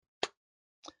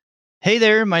Hey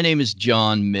there, my name is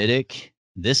John Middick.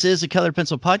 This is a Colored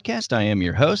Pencil Podcast. I am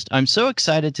your host. I'm so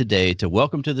excited today to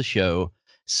welcome to the show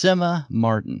Sima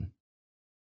Martin.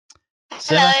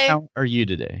 Sima, Hello, how are you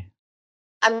today?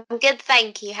 I'm good,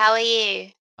 thank you. How are you?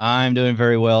 I'm doing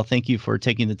very well. Thank you for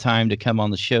taking the time to come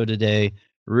on the show today.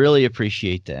 Really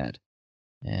appreciate that.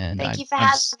 And Thank I, you for I'm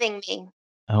s- having me.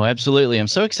 oh, absolutely. I'm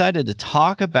so excited to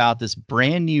talk about this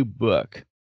brand new book.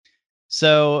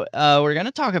 So we're going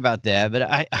to talk about that, but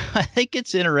I, I think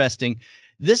it's interesting.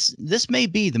 This may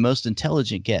be the most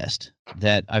intelligent guest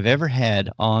that I've ever had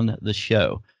on the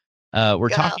show. We're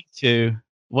Gosh, talking to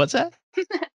what's that?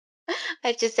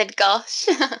 I just said gosh.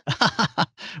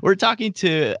 We're talking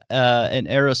to an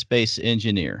aerospace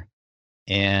engineer,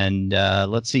 and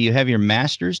let's see, you have your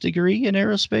master's degree in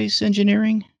aerospace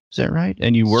engineering. Is that right?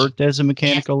 And you Ye- worked as a Yes,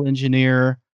 mechanical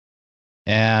engineer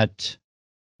at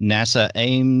NASA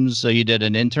Ames. So you did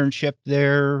an internship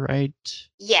there, right?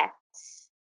 yes.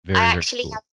 I Very, very actually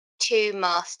cool. have two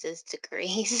master's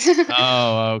degrees.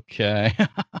 Oh, okay.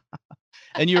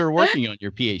 And you were working on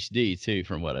your PhD too,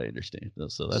 from what I understand.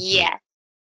 So that's really Yeah.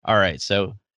 all right.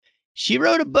 So she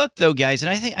wrote a book though, guys, and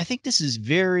I think this is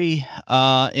very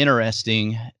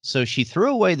interesting. So she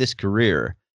threw away this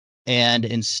career and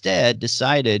instead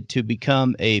decided to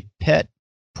become a pet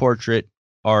portrait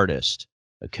artist,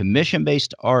 a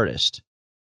commission-based artist.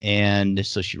 And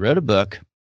so she wrote a book,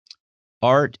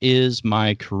 Art is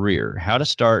My Career: How to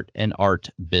Start an Art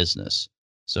Business.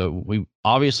 So we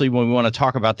obviously, when we want to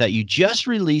talk about that, you just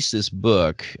released this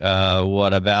book.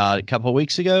 What, about a couple of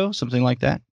weeks ago, something like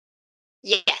that?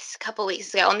 Yes, a couple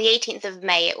weeks ago. On the 18th of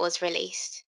May, it was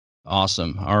released.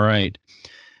 Awesome. All right.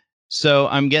 So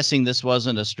I'm guessing this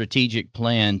wasn't a strategic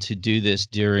plan to do this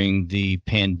during the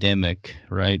pandemic,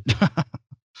 right?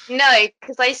 No,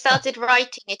 because I started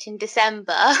writing it in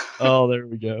December. Oh, there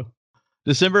we go.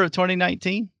 December of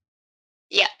 2019.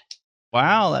 Yeah.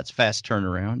 Wow, that's fast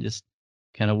turnaround. Just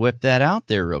kind of whip that out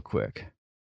there real quick.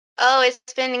 Oh,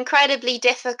 it's been incredibly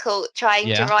difficult trying to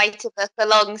Yeah. write a book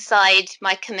alongside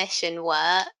my commission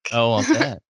work. Oh, I'll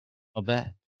bet. I'll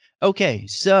bet. Okay,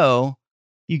 so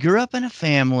you grew up in a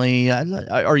family.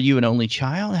 Are you an only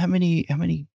child? How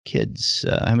many kids?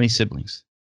 How many siblings?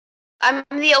 I'm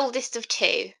the oldest of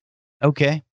two.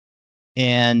 Okay,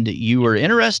 and you were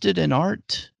interested in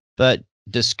art, but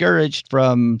discouraged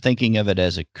from thinking of it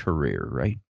as a career,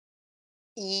 right?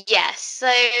 Yes. So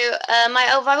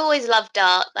I've always loved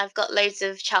art. I've got loads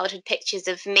of childhood pictures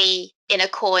of me in a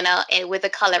corner with a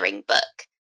colouring book.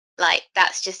 Like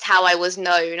that's just how I was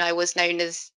known. I was known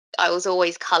as I was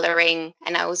always colouring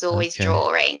and I was always Okay.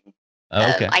 drawing.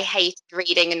 Okay. I hated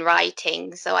reading and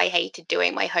writing, so I hated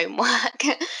doing my homework.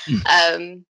 Hmm.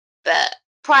 um, but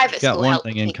We've private got school one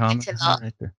thing helped in me common quite a lot.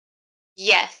 right there.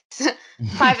 Yes.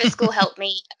 Private school helped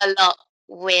me a lot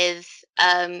with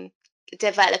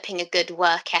developing a good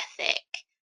work ethic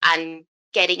and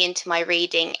getting into my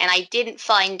reading. And I didn't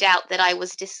find out that I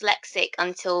was dyslexic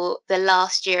until the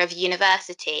last year of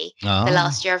university, the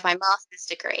last Oh, year of my master's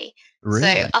degree. So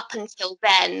really? up until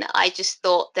then, I just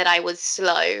thought that I was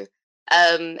slow.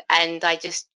 And I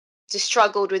just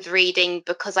struggled with reading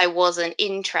because I wasn't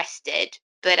interested.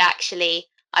 But actually,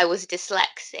 I was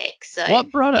dyslexic. So What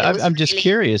brought it? it I'm, was I'm just really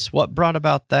curious. What brought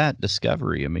about that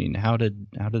discovery? I mean, how did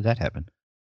that happen?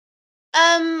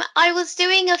 I was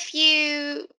doing a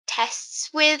few tests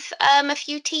with a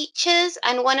few teachers,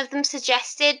 and one of them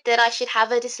suggested that I should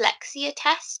have a dyslexia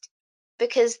test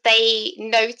because they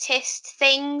noticed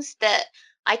things that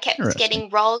I kept Interesting. getting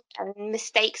wrong and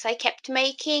mistakes I kept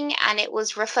making, and it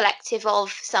was reflective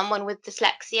of someone with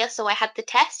dyslexia. So I had the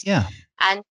test, Yeah.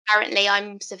 and apparently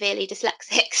I'm severely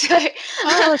dyslexic. So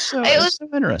Oh, that's so it that's was so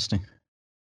interesting.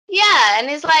 yeah, and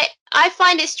it's like I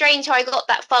find it strange how I got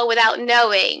that far without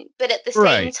knowing, but at the same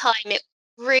Right. time it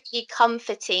really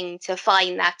comforting to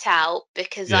find that out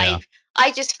because Yeah.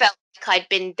 I just felt like I'd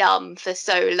been dumb for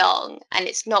so long and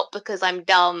it's not because I'm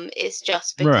dumb, it's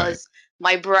just Right. because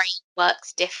my brain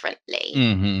works differently.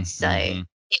 Mm-hmm. So Mm-hmm.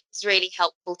 it was really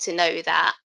helpful to know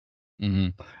that. Mm-hmm.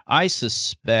 I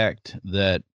suspect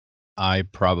that I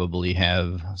probably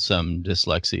have some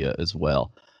dyslexia as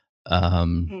well.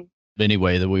 Um, Mhm.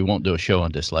 anyway, that we won't do a show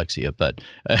on dyslexia, but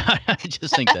I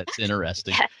just think that's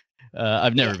interesting. Yeah,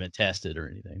 I've yeah. never been tested or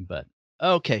anything, but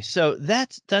okay. So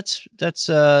that's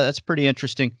pretty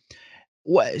interesting.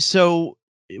 What so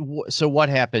so what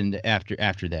happened after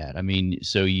that? I mean,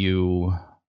 so you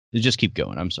just keep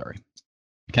going. I'm sorry,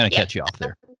 kind of Yep. cut you off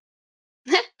there.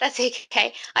 That's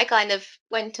okay. I kind of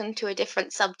went on to a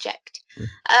different subject. Sure.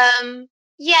 Um,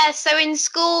 yeah, so in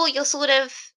school you're sort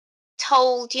of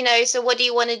told, so what do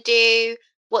you want to do?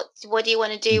 What do you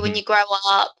want to do when Hmm. you grow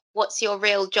up? what's your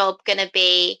real job going to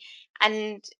be?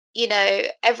 And,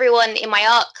 everyone in my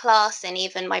art class and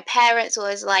even my parents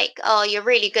was like, oh, you're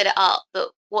really good at art, but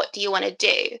what do you want to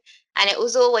do? And it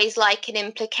was always like an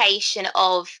implication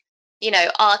of,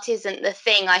 art isn't the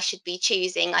thing I should be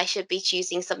choosing. I should be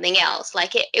choosing something else.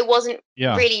 Like it wasn't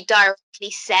Yeah. really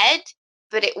directly said,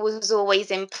 but it was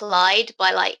always implied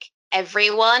by like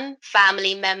everyone,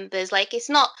 family members. Like it's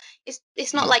not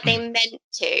like they meant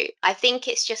to. I think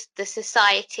it's just the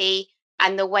society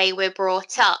and the way we're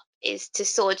brought up is to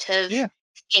sort of Yeah.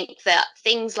 think that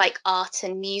things like art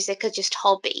and music are just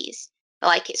hobbies.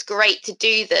 Like it's great to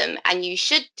do them and you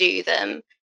should do them,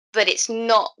 but it's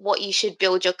not what you should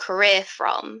build your career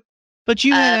from. But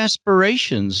you had Uh,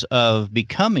 aspirations of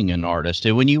becoming an artist,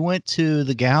 and when you went to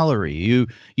the gallery, you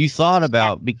thought yeah,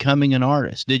 about becoming an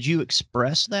artist. Did you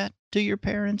express that to your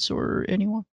parents or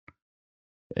anyone?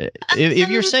 If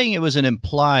you're um, saying it was an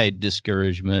implied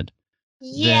discouragement,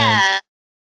 then yeah.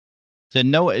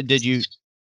 no. Did you?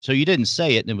 So you didn't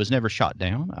say it, and it was never shot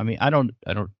down. I mean, I don't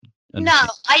No, understand.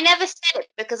 I never said it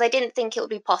because I didn't think it would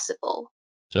be possible.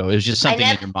 So it was just I something in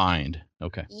never. your mind.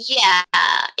 Okay, Yeah,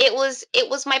 it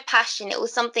was my passion. It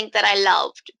was something that I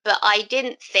loved, but I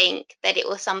didn't think that it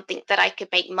was something that I could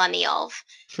make money of.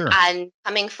 sure. And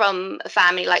coming from a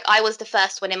family, like I was the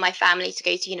first one in my family to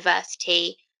go to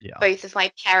university. Yeah. Both of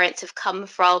my parents have come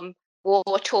from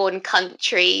war-torn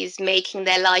countries, making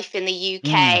their life in the Mm,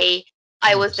 UK.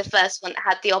 I was the interesting. first one that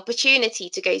had the opportunity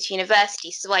to go to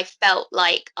university, so I felt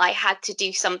like I had to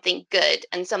do something good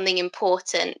and something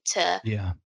important to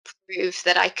Yeah. prove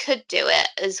that I could do it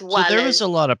as So well there was a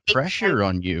as lot of make pressure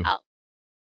everyone on you, else.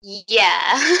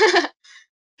 Yeah.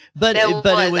 but There it,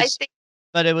 but it was. I was think,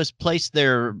 but it was placed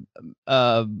there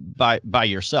by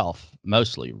yourself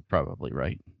mostly, probably,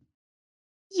 right?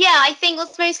 yeah, I think it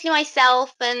was mostly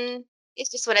myself, and it's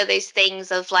just one of those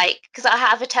things of like, because I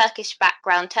have a Turkish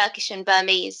background, Turkish and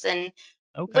Burmese, and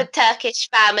Okay. with Turkish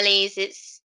families,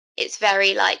 it's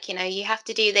very like, you have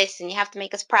to do this and you have to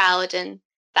make us proud and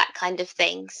that kind of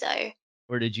thing. So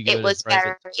Or did you go it to was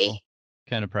private very. school?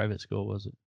 Kind of private school was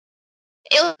it?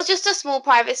 It was just a small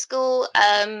private school.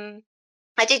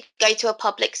 I did go to a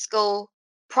public school,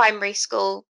 primary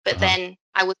school, but Uh-huh. then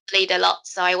I was bullied a lot,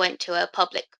 so I went to a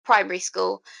public primary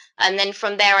school, and then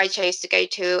from there I chose to go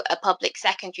to a public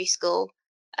secondary school,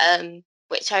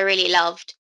 which I really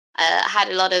loved. I had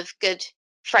a lot of good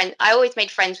friends. I always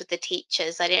made friends with the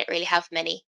teachers. I didn't really have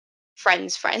many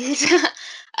friends.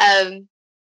 um,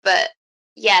 but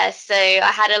yeah, so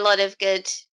I had a lot of good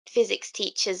physics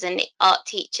teachers and art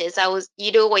teachers.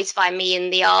 You'd always find me in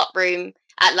the art room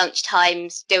at lunch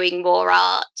times doing more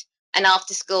art. And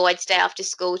after school, I'd stay after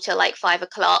school till like 5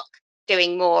 o'clock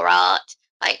doing more art.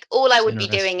 Like all I It's would be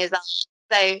doing interesting. is art.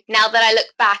 So now that I look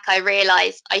back, I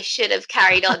realize I should have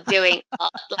carried on doing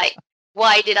art. Like,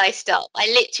 why did I stop? I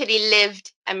literally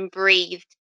lived and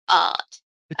breathed art.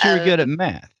 But you were good at Um,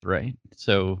 math, right?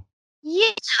 So,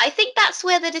 yeah, I think that's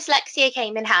where the dyslexia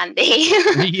came in handy.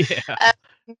 yeah.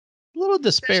 Um, A little so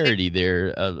disparity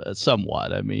there,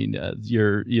 somewhat. I mean,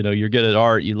 you're good at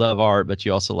art, you love art, but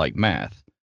you also like math.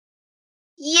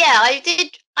 yeah, I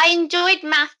did. I enjoyed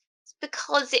maths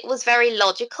because it was very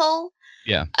logical.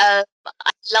 Yeah. I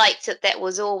liked that there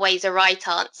was always a right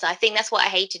answer. I think that's what I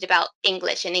hated about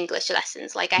English and English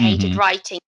lessons. Like I hated Mhm.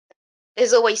 writing.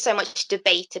 There's always so much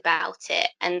debate about it,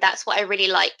 and that's what I really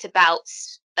liked about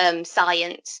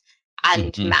science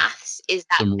and Mhm. maths is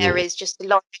that Some there rules. is just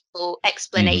logical Mhm.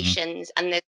 explanations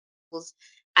and there's rules,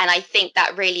 and I think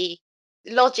that really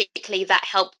logically that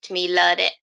helped me learn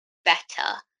it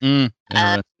better.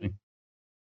 Uh, Interesting.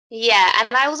 yeah,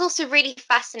 and I was also really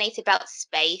fascinated about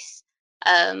space.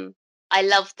 Um, I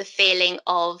love the feeling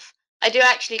of. I do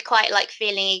actually quite like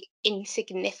feeling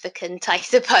insignificant, I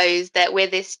suppose, that we're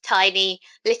this tiny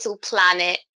little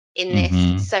planet in this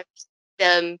Mhm. solar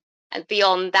system, and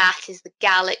beyond that is the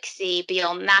galaxy,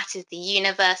 beyond that is the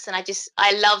universe, and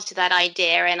I loved that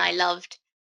idea, and I loved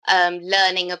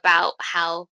learning about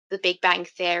how the Big Bang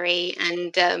Theory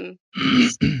and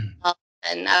stars,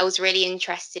 and I was really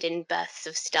interested in births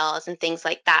of stars and things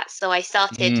like that. So I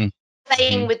started Mm.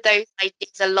 playing Mhm. with those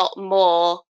ideas a lot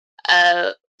more,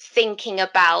 thinking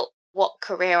about what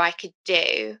career I could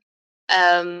do.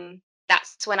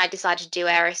 That's when I decided to do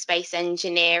aerospace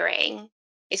engineering.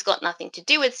 It's got nothing to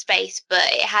do with space, but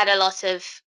it had a lot of.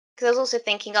 Because I was also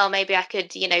thinking, oh, maybe I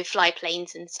could, fly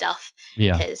planes and stuff.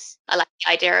 Yeah. Because I like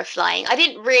the idea of flying. I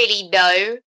didn't really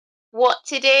know what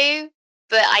to do,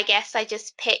 but I guess I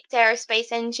just picked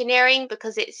aerospace engineering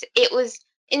because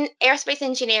in aerospace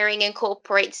engineering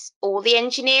incorporates all the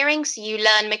engineering. So you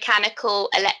learn mechanical,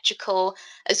 electrical,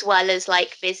 as well as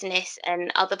like business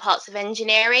and other parts of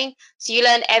engineering. So you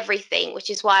learn everything, which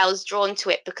is why I was drawn to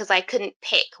it, because I couldn't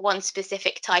pick one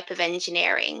specific type of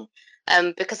engineering,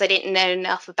 because I didn't know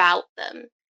enough about them.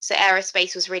 So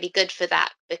aerospace was really good for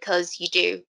that because you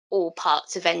do all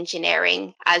parts of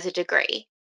engineering as a degree.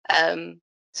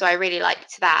 So I really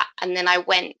liked that. And then I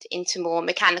went into more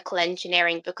mechanical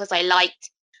engineering because I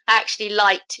actually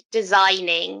liked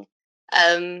designing,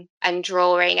 and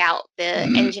drawing out the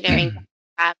engineering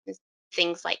diagrams,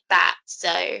 things like that.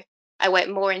 So I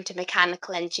went more into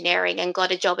mechanical engineering and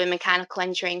got a job in mechanical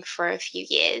engineering for a few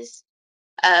years,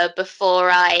 before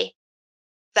I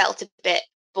felt a bit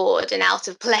bored and out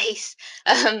of place,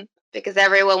 because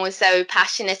everyone was so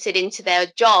passionate into their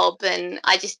job, and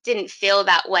I just didn't feel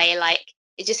that way. Like,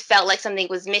 it just felt like something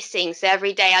was missing. So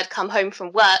every day I'd come home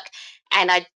from work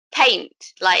and I'd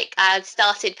paint. Like, I had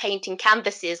started painting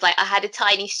canvases. Like, I had a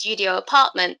tiny studio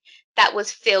apartment that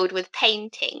was filled with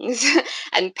paintings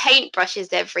and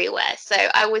paintbrushes everywhere. So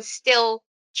I was still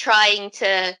trying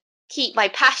to keep my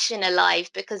passion alive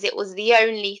because it was the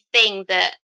only thing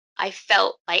that I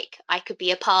felt like I could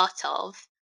be a part of.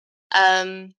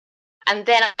 Um, and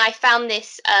then I found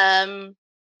this,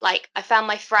 like, I found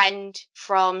my friend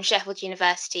from Sheffield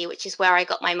University, which is where I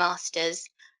got my master's,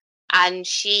 and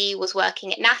she was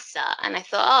working at NASA. And I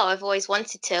thought, oh, I've always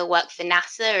wanted to work for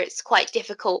NASA. It's quite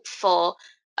difficult for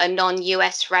a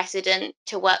non-US resident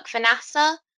to work for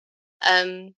NASA.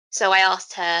 So I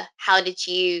asked her, how did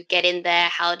you get in there?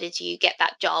 How did you get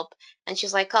that job? And she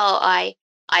was like, oh, I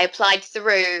applied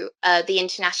through the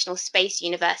International Space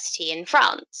University in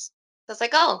France. So I was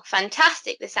like, oh,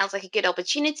 fantastic. This sounds like a good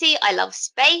opportunity. I love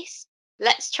space.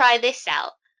 Let's try this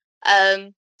out.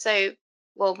 So,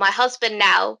 well, my husband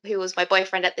now, who was my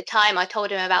boyfriend at the time, I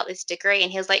told him about this degree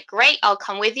and he was like, great, I'll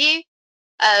come with you.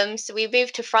 So we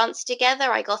moved to France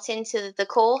together. I got into the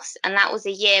course, and that was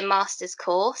a year master's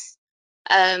course.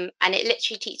 And it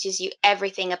literally teaches you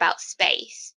everything about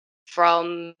space,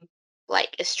 from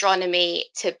like astronomy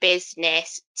to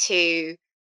business to,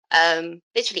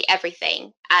 literally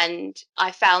everything. And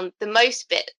I found the most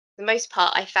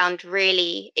part I found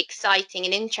really exciting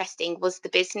and interesting was the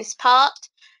business part.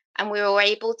 And we were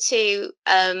able to,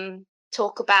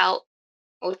 talk about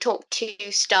or talk to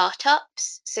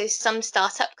startups. So some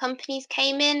startup companies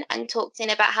came in and talked in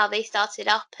about how they started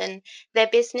up and their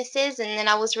businesses. And then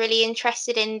I was really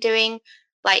interested in doing,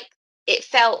 like, it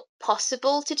felt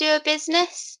possible to do a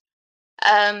business,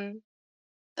 um,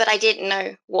 but I didn't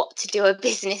know what to do a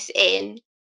business in.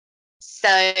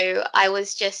 So I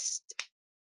was just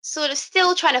sort of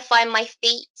still trying to find my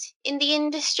feet in the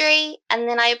industry. And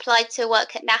then I applied to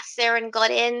work at NASA and got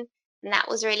in. And that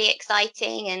was really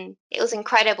exciting. And it was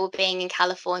incredible being in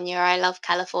California. I love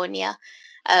California,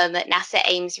 at NASA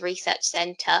Ames Research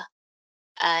Center.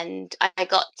 And I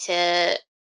got to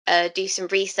do some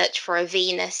research for a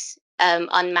Venus,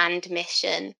 unmanned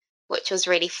mission, which was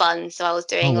really fun. So I was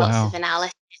Oh, doing lots of wow.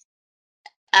 analysis.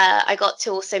 I got to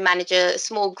also manage a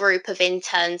small group of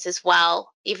interns as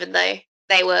well, even though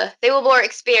they were more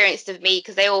experienced than me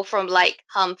because they were all from like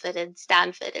Harvard and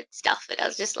Stanford and stuff. And I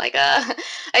was just like,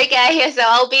 okay, so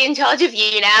I'll be in charge of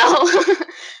you now.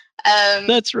 um,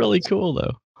 That's really cool, though.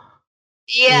 Wow.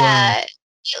 yeah,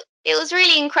 it was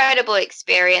really incredible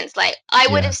experience. Like, I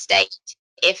would Yeah. have stayed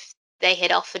if they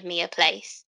had offered me a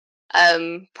place,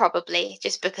 probably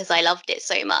just because I loved it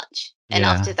so much. And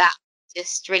Yeah. after that,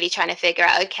 just really trying to figure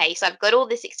out, okay, so I've got all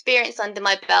this experience under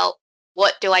my belt.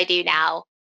 What do I do now?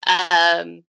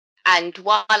 Um, and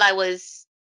while I was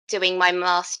doing my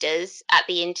master's at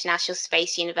the International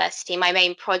Space University, my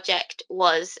main project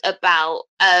was about,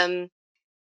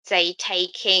 say,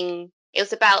 taking it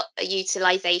was about a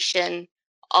utilization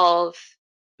of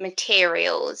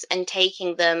materials and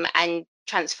taking them and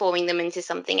transforming them into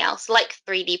something else, like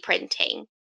 3D printing,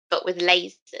 but with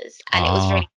lasers. And it was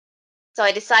Ah. really, so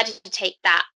I decided to take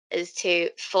that as to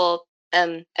for,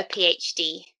 a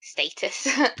PhD status.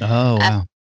 Oh, wow.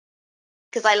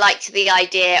 Because I liked the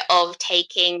idea of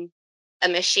taking a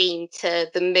machine to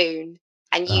the moon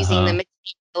and using the Uh-huh.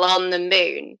 material on the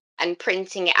moon and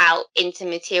printing it out into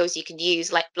materials you could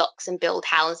use, like blocks, and build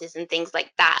houses and things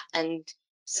like that. And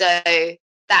so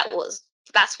that was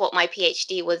that's what my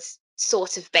PhD was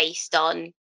sort of based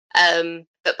on.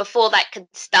 But before that could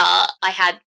start, I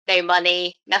had no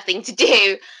money, nothing to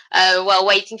do. While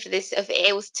waiting for this,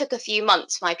 took a few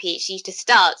months for my PhD to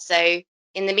start. So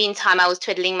in the meantime, I was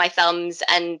twiddling my thumbs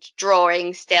and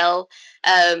drawing still.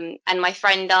 And my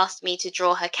friend asked me to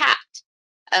draw her cat.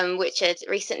 which had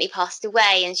recently passed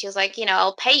away. And she was like,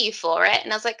 I'll pay you for it.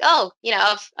 And I was like, oh,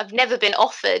 I've never been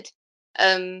offered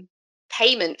um,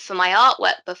 payment for my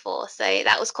artwork before. So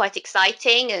that was quite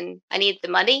exciting and I needed the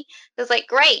money. I was like,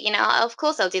 great, of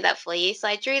course I'll do that for you. So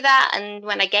I drew that. And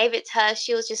when I gave it to her,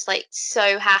 she was just like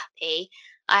so happy.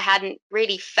 I hadn't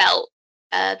really felt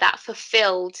that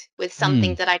fulfilled with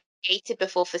something Mm, that I created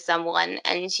before for someone.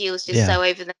 And she was just yeah. so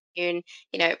over the moon.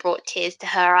 It brought tears to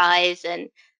her eyes. And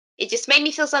it just made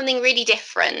me feel something really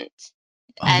different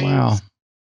Oh, and wow.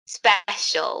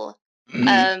 special.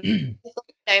 I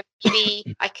thought, maybe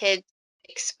I could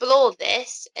explore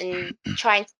this and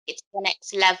try and take it to the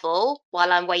next level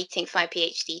while I'm waiting for my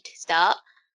PhD to start.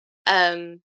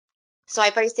 Um, so I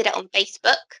posted it on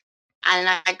Facebook and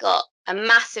I got a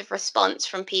massive response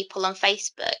from people on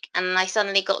Facebook. And I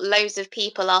suddenly got loads of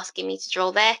people asking me to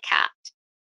draw their cat.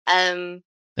 Um,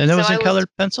 And that so was in I was colored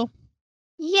pencil?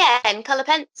 Yeah, and color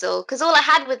pencil. Because all I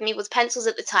had with me was pencils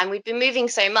at the time. We'd been moving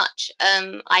so much.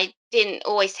 I didn't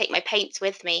always take my paints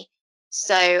with me.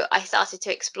 So I started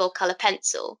to explore color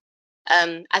pencil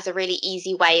as a really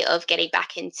easy way of getting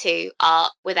back into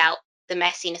art without the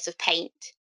messiness of paint.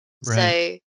 Right.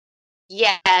 So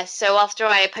yeah, so after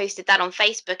I posted that on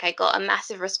Facebook, I got a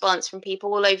massive response from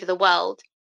people all over the world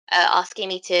asking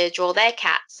me to draw their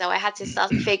cat. So I had to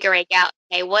start figuring out,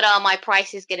 okay, what are my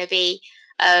prices going to be?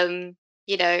 Um,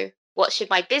 what should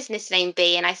my business name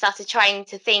be? And I started trying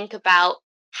to think about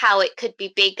how it could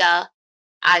be bigger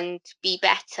and be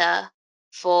better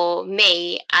for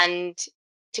me and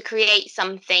to create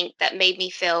something that made me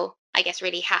feel, I guess,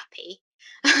 really happy.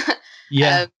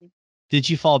 Yeah. um, Did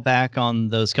you fall back on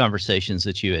those conversations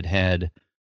that you had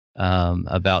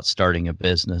about starting a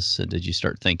business? And did you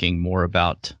start thinking more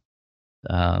about,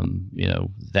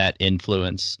 that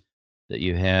influence that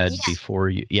you had yeah, before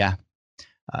you? Yeah.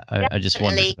 I just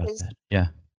wondered definitely. about that. Yeah.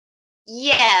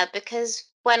 Yeah, because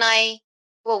when I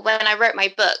wrote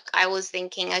my book, I was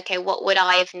thinking, okay, what would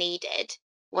I have needed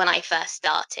when I first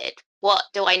started? What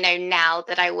do I know now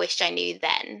that I wish I knew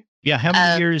then? Yeah. How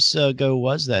many Um, years ago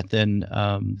was that then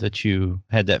that you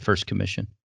had that first commission?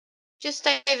 just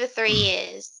over 3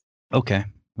 years. Okay.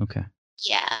 Okay.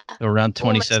 Yeah, So around almost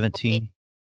 4 years. 2017,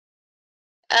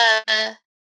 Uh,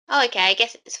 oh, okay, I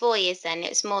guess it's 4 years then.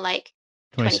 It's more like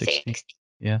 2016. 2016.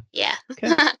 Yeah. Yeah. Okay.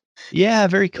 Yeah,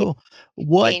 very Yeah, cool.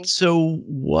 What 16. so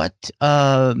what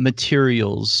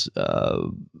materials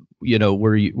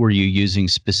were you using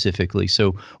specifically?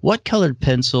 So what colored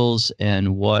pencils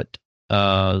and what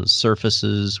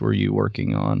surfaces were you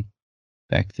working on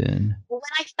back then? Well,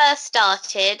 when I first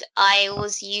started, I Oh,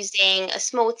 was using a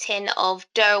small tin of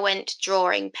Derwent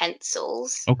drawing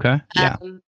pencils. okay. Yeah.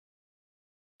 Um,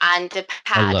 and a I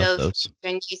pad love of those.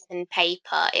 Newton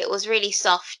paper. It was really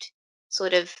soft,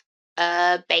 sort of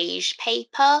beige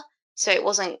paper, so it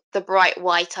wasn't the bright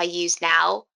white I use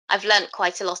now. I've learnt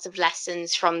quite a lot of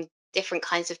lessons from different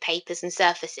kinds of papers and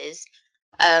surfaces.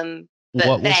 What But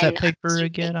was that then I was paper using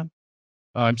again?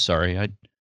 I'm sorry.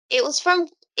 it was from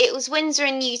it was Winsor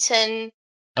and Newton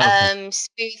Okay.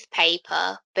 smooth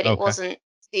paper, but it Okay. wasn't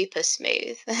super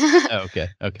smooth. Okay.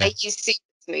 Okay. I use super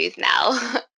smooth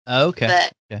now. Okay.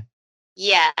 But Okay.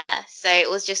 yeah, so it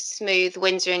was just smooth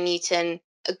Winsor and Newton,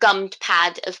 a gummed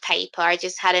pad of paper. I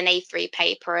just had an A3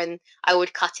 paper and I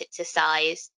would cut it to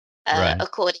size Right.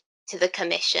 according to the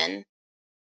commission.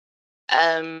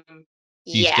 Um,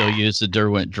 Do you still yeah, use the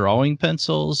Derwent drawing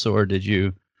pencils, or did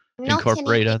you not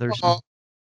incorporate others now? anymore.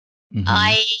 Mhm.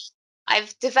 I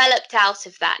I've developed out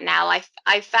of that now.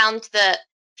 I've found that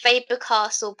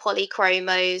Faber-Castle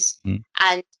polychromos Mm.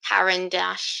 and Caran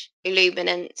d'Ache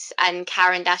illuminants and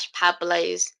Caran d'Ache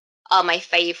Pablos are my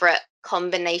favorite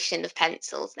combination of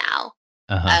pencils now.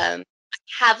 Uh-huh. I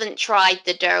haven't tried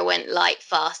the Derwent Light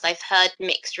Fast. I've heard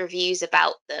mixed reviews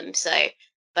about them,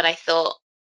 but I thought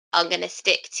I'm gonna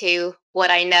stick to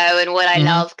what I know and what I Mhm.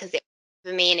 love because it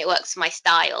for me and it works for my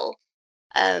style.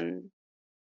 Um,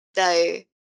 so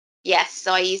yes,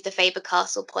 so I use the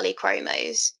Faber-Castle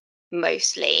polychromos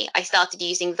mostly. I started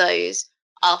using those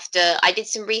after I did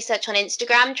some research on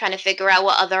Instagram trying to figure out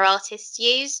what other artists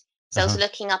use. So I was Uh-huh.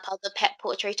 looking up other pet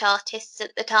portrait artists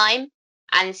at the time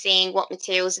and seeing what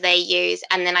materials they use.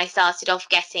 And then I started off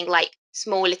getting like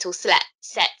small little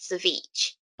sets of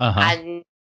each Uh-huh. and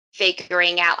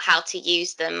figuring out how to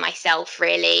use them myself,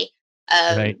 really.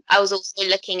 Right. I was also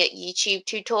looking at YouTube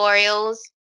tutorials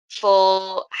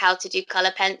for how to do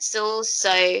color pencils.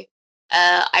 So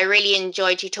I really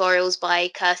enjoy tutorials by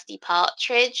Kirsty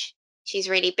Partridge. She's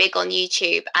really big on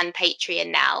YouTube and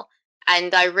Patreon now.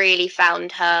 And I really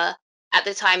found her, at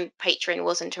the time, Patreon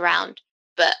wasn't around,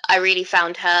 but I really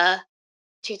found her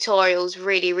tutorials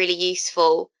really, really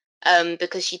useful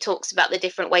because she talks about the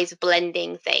different ways of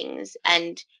blending things.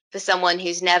 And for someone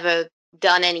who's never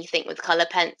done anything with color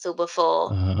pencil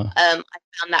before, I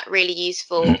found that really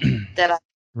useful, that I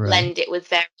Right. blend it with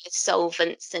various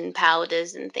solvents and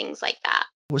powders and things like that.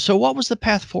 So what was the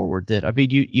path forward then? I mean,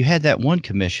 you had that one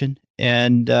commission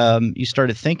and you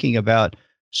started thinking about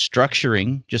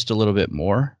structuring just a little bit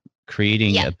more,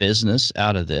 creating Yeah. a business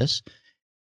out of this.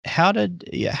 How did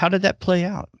that play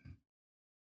out?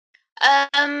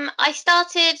 I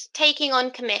started taking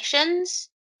on commissions,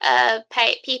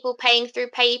 people paying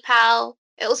through PayPal.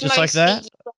 It was Just like that?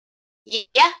 mostly,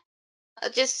 yeah,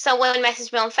 just someone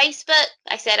messaged me on Facebook.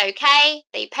 I said okay.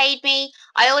 They paid me.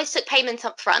 I always took payment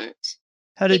up front.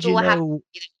 How did People you were happy. know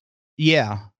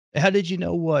Yeah. How did you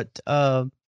know what,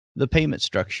 the payment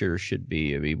structure should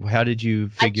be? I mean, how did you I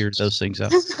figure those things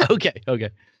out? didn't. Okay, okay,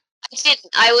 I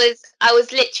didn't. I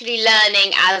was literally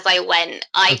learning as I went.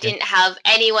 I okay. didn't have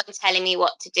anyone telling me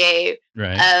what to do.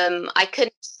 Right, I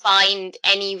couldn't find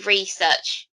any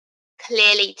research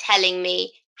clearly telling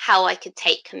me how I could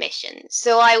take commissions.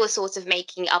 So I was sort of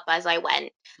making it up as I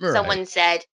went. right. Someone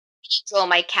said, "Can you draw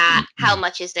my cat? How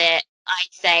much is it?"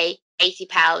 I'd say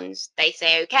 £80. They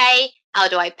say, okay. How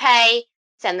do I pay?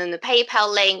 Send them the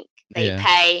PayPal link. They Yeah.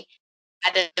 pay,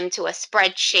 add them to a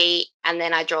spreadsheet, and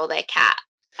then I draw their cat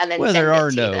and then Well, send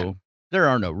it to them. there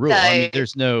are no rule. I mean, So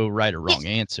there's no right or wrong it's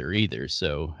answer either,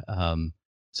 so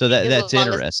as that's long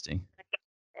as, interesting.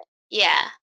 yeah,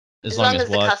 As as long long as as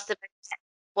the what? customer gets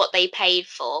what they paid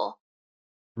for.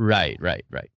 Right, right,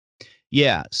 right.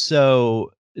 Yeah,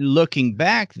 so looking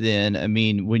back then, I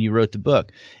mean, when you wrote the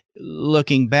book,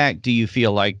 looking back, do you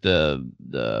feel like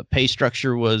the pay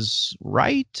structure was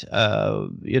right?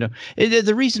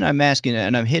 The reason I'm asking,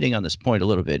 and I'm hitting on this point a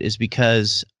little bit, is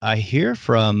because I hear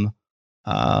from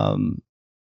um,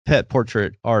 pet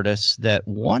portrait artists that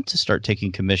want to start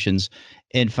taking commissions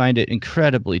and find it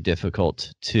incredibly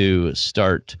difficult to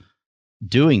start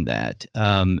doing that.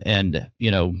 And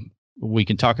we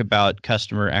can talk about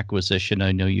customer acquisition.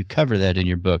 I know you cover that in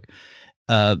your book,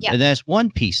 Yep. and that's one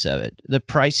piece of it. The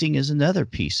pricing is another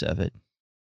piece of it.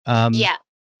 Um, Yeah.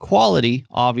 Quality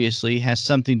obviously has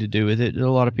something to do with it.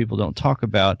 A lot of people don't talk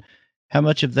about. How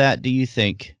much of that do you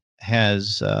think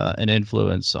has an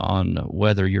influence on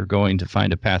whether you're going to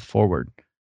find a path forward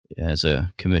as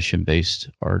a commission-based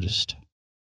artist?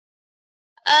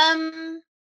 Um,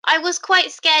 I was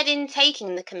quite scared in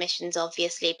taking the commissions,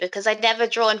 obviously, because I'd never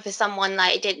drawn for someone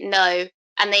that I didn't know,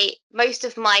 and most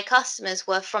of my customers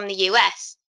were from the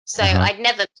US, so Uh I'd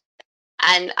never,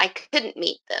 and I couldn't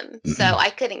meet them, huh. so I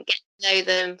couldn't get to know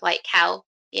them like how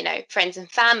friends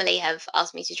and family have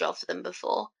asked me to draw for them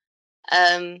before.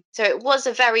 So it was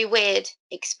a very weird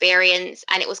experience,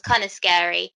 and it was kind of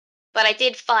scary. But I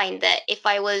did find that if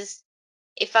I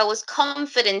was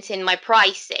confident in my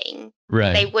pricing,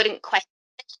 they Right. wouldn't question.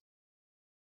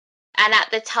 And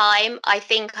at the time, I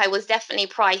think I was definitely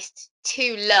priced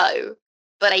too low,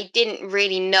 but I didn't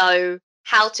really know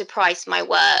how to price my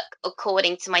work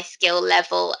according to my skill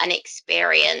level and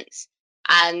experience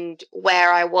and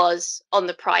where I was on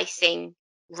the pricing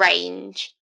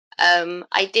range.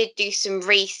 I did do some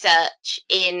research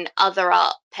in other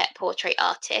pet portrait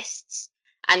artists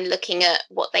and looking at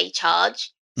what they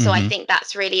charge. So I Hmm. think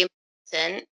that's really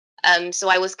important. So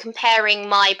I was comparing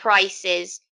my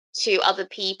prices to other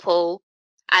people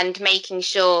and making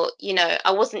sure,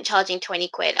 I wasn't charging 20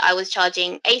 quid. I was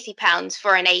charging £80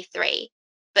 for an A3,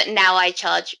 but now I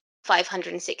charge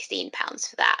 £516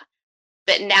 for that.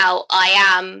 But now I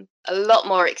am a lot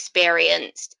more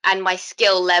experienced and my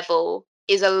skill level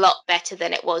is a lot better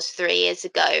than it was 3 years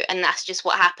ago. And that's just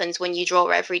what happens when you draw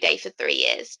every day for 3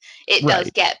 years. It does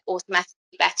Right. get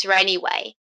automatically better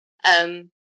anyway.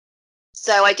 Um,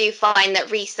 so I do find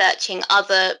that researching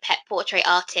other pet portrait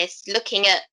artists, looking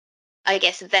at, I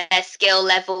guess, their skill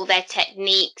level, their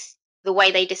techniques, the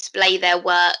way they display their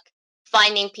work,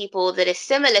 finding people that are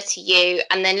similar to you,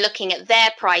 and then looking at their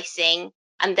pricing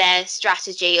and their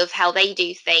strategy of how they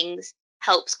do things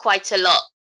helps quite a lot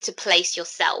to place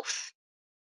yourself.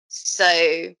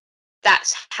 So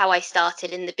that's how I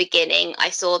started in the beginning. I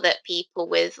saw that people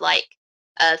with like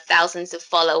thousands of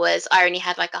followers, I only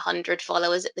had like 100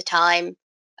 followers at the time.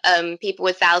 People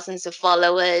with thousands of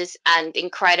followers and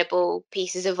incredible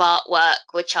pieces of artwork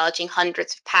were charging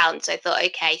hundreds of pounds. So I thought,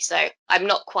 okay, so I'm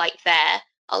not quite there.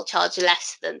 I'll charge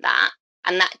less than that.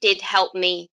 And that did help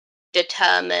me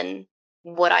determine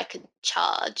what I could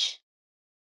charge.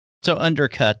 So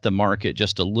undercut the market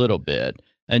just a little bit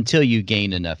until you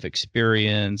gain enough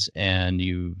experience and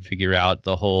you figure out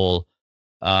the whole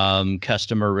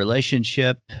customer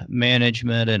relationship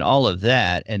management and all of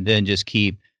that, and then just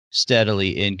keep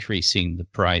steadily increasing the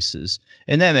prices.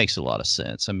 And that makes a lot of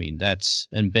sense. I mean, that's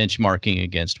and benchmarking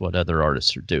against what other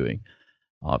artists are doing.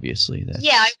 Obviously,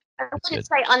 Yeah, I that's wouldn't good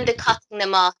say thing to do. undercutting the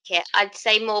market. I'd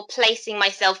say more placing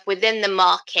myself within the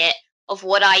market of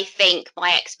what I think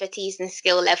my expertise and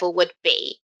skill level would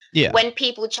be. Yeah. When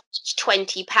people charge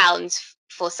 £20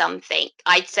 for something,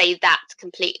 I'd say that's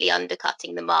completely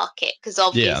undercutting the market because Yeah.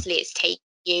 obviously it's taking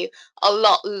you a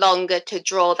lot longer to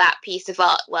draw that piece of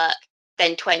artwork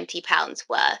than £20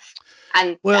 worth.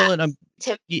 And Well, that, and I'm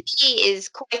to y- me, is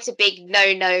quite a big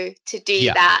no-no to do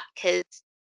yeah. that because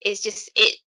it's just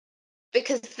it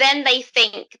because then they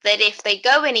think that if they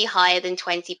go any higher than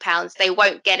 £20, they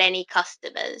won't get any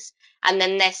customers, and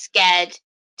then they're scared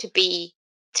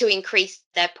to increase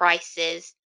their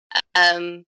prices.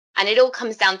 And it all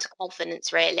comes down to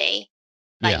confidence, really.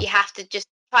 Like Yeah. you have to just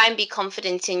try and be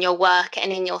confident in your work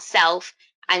and in yourself,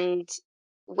 and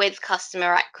with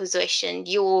customer acquisition,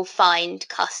 you will find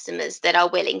customers that are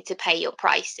willing to pay your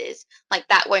prices. Like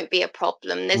that won't be a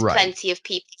problem. There's Right. plenty of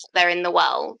people there in the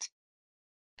world.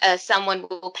 Someone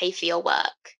will pay for your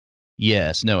work.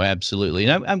 Yes, no, absolutely.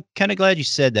 And I'm kind of glad you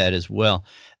said that as well,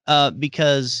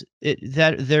 because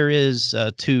that there is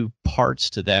two parts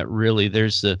to that. Really,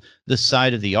 there's the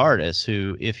side of the artist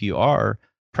who, if you are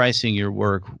pricing your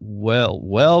work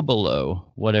well below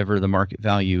whatever the market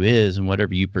value is and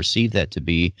whatever you perceive that to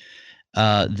be,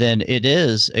 then it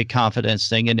is a confidence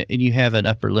thing, and you have an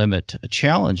upper limit a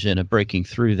challenge in a breaking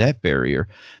through that barrier.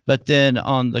 But then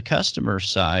on the customer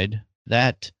side,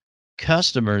 that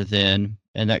customer then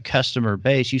and that customer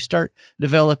base, you start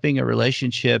developing a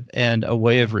relationship and a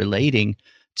way of relating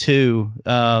to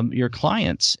your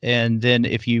clients. And then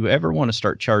if you ever want to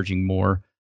start charging more,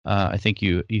 I think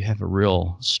you have a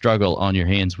real struggle on your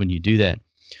hands when you do that.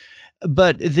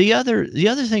 But the other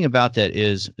thing about that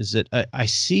is that I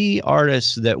see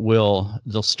artists that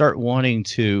they'll start wanting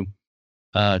to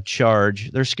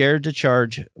charge. They're scared to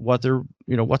charge what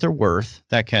they're worth,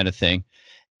 that kind of thing,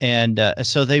 and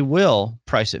so they will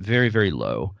price it very very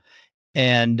low,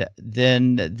 and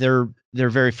then they're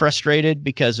very frustrated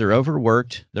because they're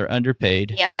overworked, they're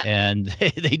underpaid, Yeah. and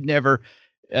they never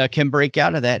can break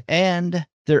out of that, and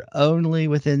they're only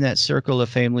within that circle of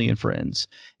family and friends,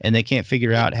 and they can't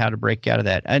figure Yeah. out how to break out of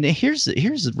that. And here's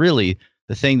really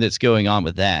the thing that's going on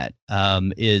with that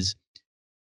is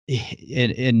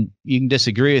and you can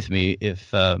disagree with me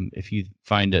if you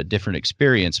find a different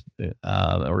experience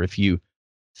or if you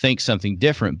think something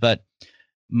different, but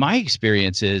my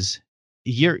experience is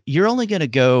you're only going to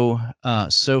go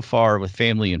so far with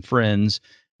family and friends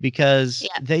because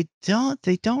Yeah. they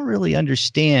don't really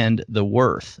understand the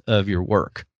worth of your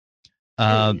work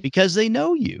Mm. because they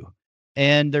know you,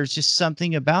 and there's just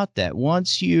something about that.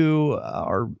 Once you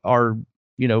are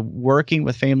working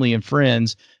with family and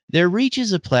friends, there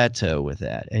reaches a plateau with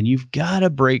that, and you've got to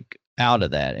break out of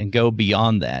that and go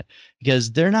beyond that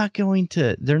because they're not going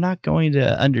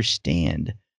to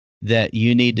understand that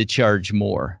you need to charge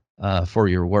more for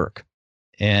your work.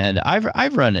 And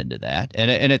I've run into that,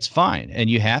 and it's fine. And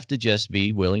you have to just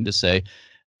be willing to say,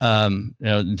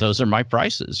 those are my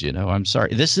prices. I'm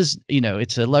sorry. This is,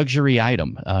 it's a luxury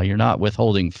item. You're not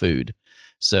withholding food,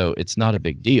 so it's not a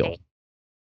big deal.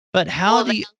 But how Or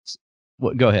do you?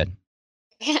 Go ahead.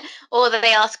 or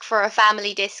they ask for a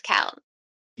family discount.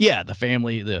 Yeah, the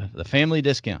family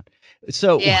discount.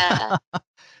 So Yeah.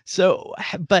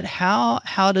 but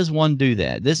how does one do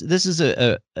that? This is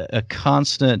a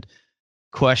constant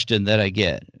question that I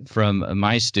get from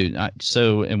my student.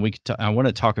 And I want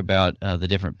to talk about the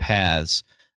different paths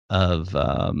of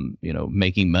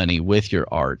making money with your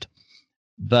art.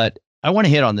 But I want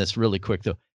to hit on this really quick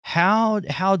though. How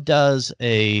does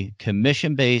a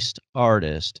commission based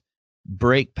artist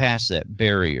break past that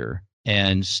barrier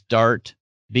and start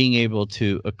being able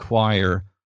to acquire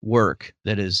work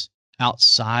that is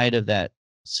outside of that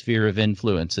sphere of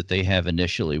influence that they have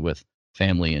initially with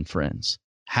family and friends?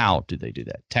 How do they do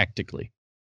that tactically?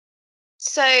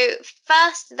 So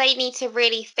first they need to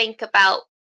really think about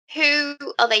who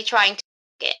are they trying to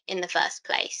get in the first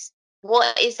place?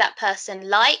 What is that person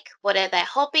like? What are their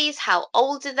hobbies? How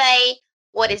old are they?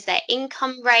 What is their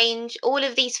income range? All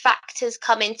of these factors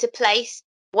come into place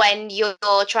when you're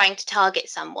trying to target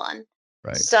someone.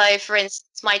 Right. So for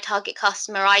instance, my target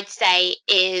customer I'd say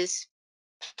is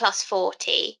plus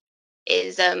 40.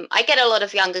 Is I get a lot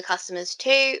of younger customers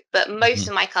too, but most Mhm.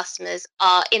 of my customers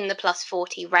are in the plus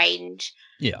 40 range.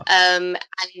 Yeah. And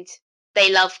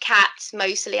they love cats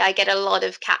mostly. I get a lot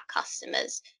of cat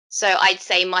customers. So I'd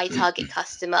say my target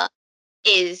customer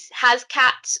has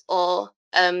cats, or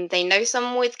they know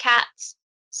someone with cats,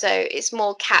 So it's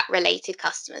more cat related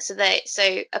customers.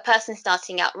 So a person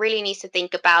starting out really needs to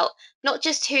think about not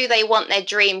just who they want their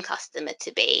dream customer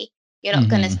to be. You're not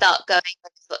going to Mhm. start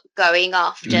going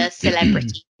after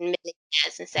celebrities and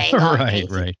millionaires and saying, "Oh, I'm Right, painting."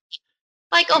 right.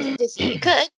 Like obviously you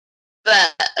could,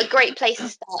 but a great place to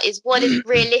start is what is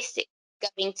realistic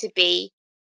going to be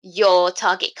your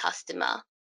target customer.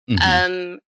 Mhm.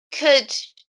 um, could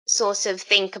sort of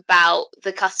think about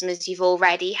the customers you've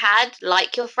already had,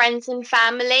 like your friends and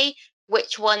family,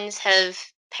 which ones have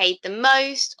paid the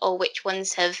most or which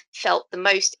ones have felt the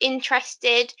most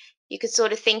interested. You could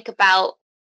sort of think about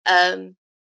um,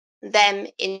 them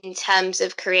in terms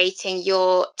of creating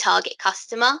your target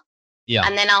customer. Yeah.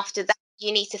 And then after that,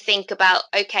 you need to think about,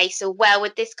 okay, so where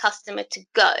would this customer to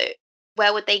go?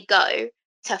 Where would they go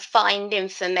to find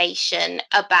information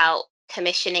about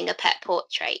commissioning a pet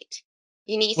portrait?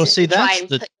 You need Well, see, to try and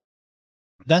put,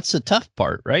 that's the tough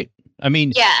part, right? I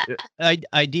mean, yeah,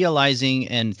 idealizing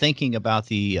and thinking about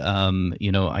the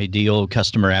ideal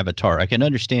customer avatar. I can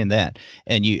understand that,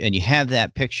 and you have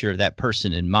that picture, that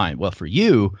person in mind. Well, for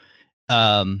you,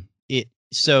 it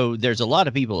so there's a lot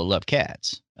of people that love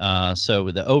cats.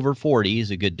 So the over 40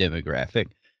 is a good demographic,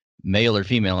 male or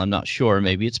female. I'm not sure.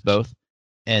 Maybe it's both.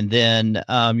 And then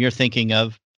you're thinking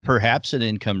of perhaps an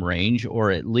income range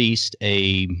or at least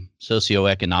a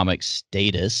socioeconomic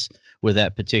status with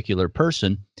that particular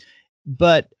person.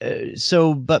 But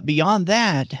beyond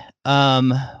that,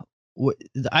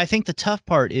 I think the tough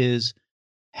part is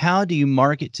how do you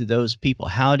market to those people?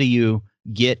 How do you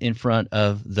get in front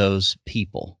of those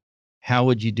people? How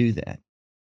would you do that?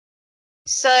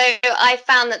 so I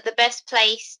found that the best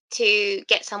place to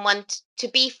get someone to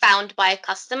be found by a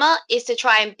customer is to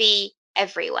try and be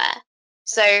everywhere.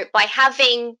 So by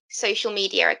having social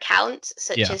media accounts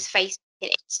such Yeah, as Facebook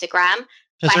and Instagram,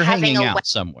 because by they're having hanging a out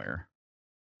somewhere.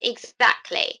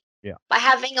 exactly. Yeah. By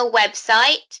having a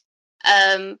website,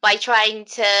 by trying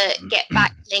to get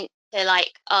backlinks to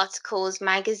like articles,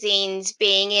 magazines,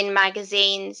 being in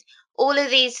magazines, all of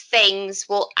these things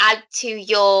will add to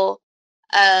your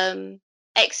um,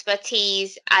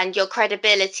 expertise and your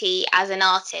credibility as an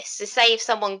artist. So, say if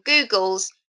someone Googles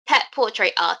pet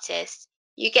portrait artist,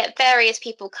 you get various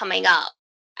people coming up.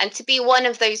 And to be one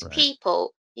of those Right.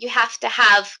 people, you have to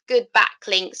have good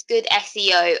backlinks, good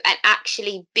SEO, and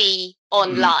actually be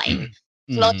online.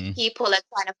 A lot of Hmm. people are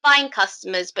trying to find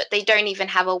customers, but they don't even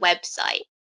have a website.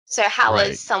 So, how is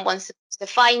Right. someone supposed to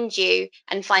find you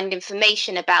and find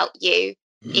information about you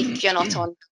if you're not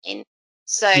online?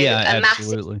 So, Yeah, a massive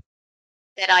absolutely.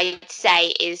 that I'd say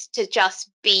is to just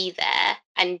be there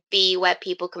and be where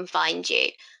people can find you.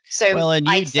 So, Well, and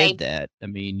you I'd say, did that. I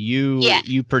mean, you yeah,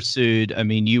 you pursued. I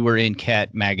mean, you were in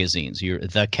cat magazines. You're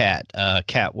the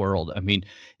cat world. I mean,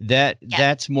 yeah,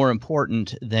 that's more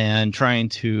important than trying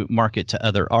to market to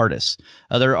other artists.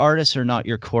 Other artists are not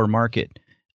your core market.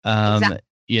 Um, exactly.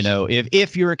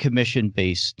 if you're a commission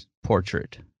based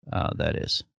portrait, that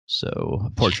is so a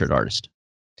portrait artist.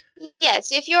 Yeah,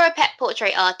 so if you're a pet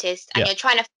portrait artist and Yeah. you're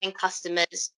trying to find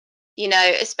customers,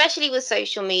 especially with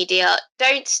social media,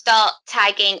 don't start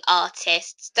tagging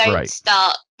artists. Don't Right.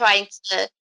 start trying to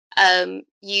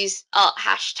use art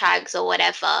hashtags or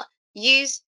whatever.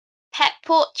 Use pet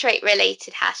portrait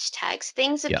related hashtags,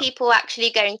 things that Yeah. people are actually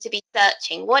going to be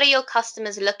searching. What are your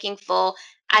customers looking for?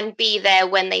 And be there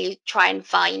when they try and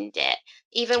find it.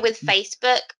 Even with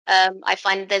Facebook, I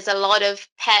find there's a lot of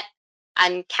pet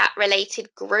and cat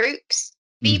related groups.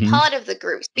 Be Mm-hmm. part of the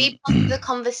groups, be part of the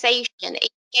conversation,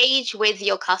 engage with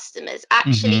your customers,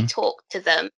 actually Mm-hmm. talk to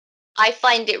them. I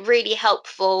find it really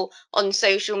helpful on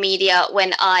social media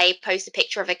when I post a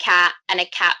picture of a cat and a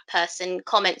cat person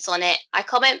comments on it. I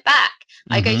comment back.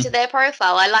 I go Mm-hmm. to their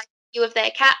profile. I like a few of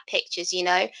their cat pictures.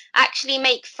 Actually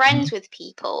make Mm-hmm. friends with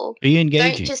people. Be Don't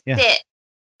engaging. just Yeah. sit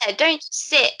don't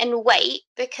sit and wait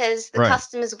because the Right.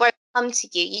 customers won't come to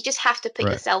you. You just have to put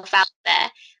Right. yourself out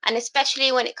there. And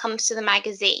especially when it comes to the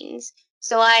magazines.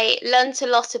 So I learned a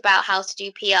lot about how to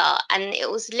do PR. And it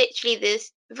was literally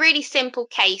this really simple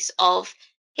case of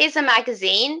here's a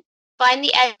magazine, find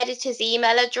the editor's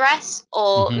email address,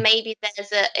 or Mm-hmm. maybe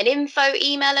there's an info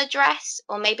email address,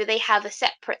 or maybe they have a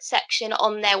separate section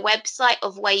on their website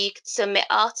of where you could submit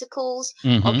articles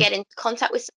or Mm-hmm. get into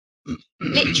contact with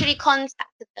literally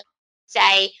contacted them,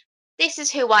 say, this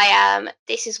is who I am,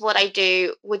 this is what I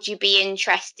do. Would you be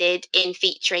interested in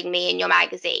featuring me in your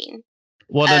magazine?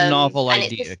 What a novel And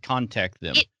it's idea. just, Contact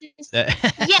them. it's, That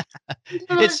yeah,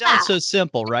 simple it as sounds that. so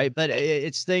simple, right? But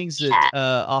it's things that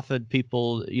Yeah. often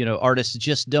people, artists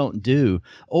just don't do,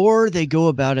 or they go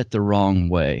about it the wrong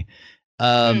way.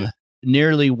 Mm, Um,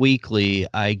 Nearly weekly,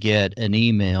 I get an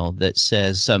email that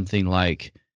says something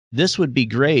like, this would be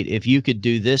great if you could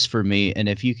do this for me, and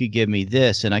if you could give me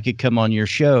this, and I could come on your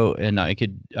show, and I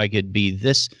could be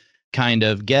this kind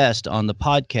of guest on the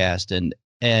podcast. And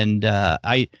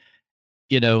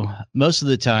most of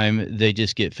the time they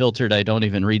just get filtered. I don't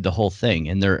even read the whole thing,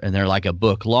 and they're like a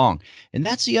book long. And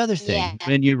that's the other Yeah, thing.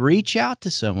 When you reach out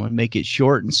to someone, make it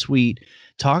short and sweet.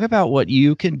 Talk about what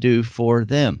you can do for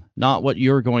them, not what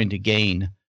you're going to gain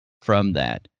from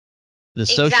that. The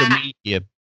exactly.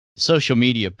 social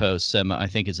media posts, I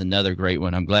think, is another great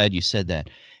one. I'm glad you said that.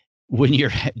 When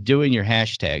you're doing your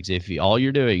hashtags, if all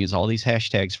you're doing is all these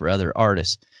hashtags for other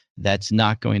artists, that's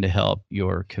not going to help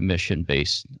your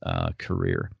commission-based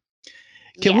career.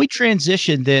 Can Yeah, we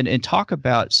transition then and talk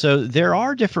about, so there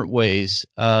are different ways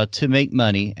to make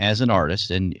money as an artist,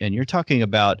 and you're talking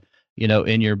about,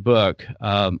 in your book,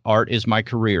 art is my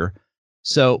career.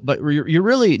 So, but you're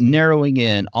really narrowing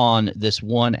in on this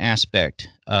one aspect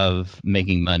of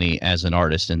making money as an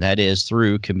artist, and that is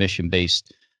through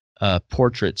commission-based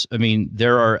portraits. I mean,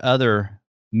 there are other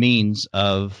means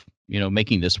of,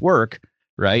 making this work,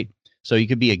 right? So you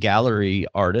could be a gallery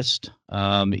artist.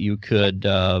 You could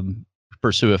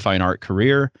pursue a fine art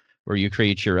career where you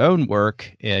create your own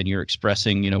work and you're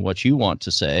expressing, what you want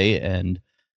to say, and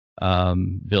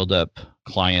build up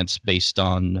clients based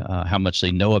on how much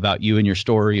they know about you and your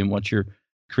story and what you're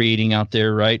creating out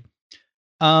there, right?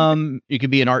 You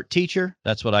could be an art teacher.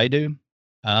 That's what I do.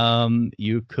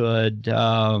 You could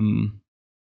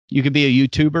be a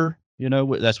YouTuber.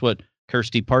 That's what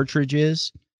Kirsty Partridge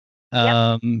is.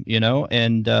 yep.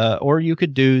 And or you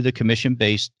could do the commission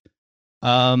based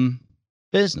um,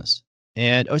 business.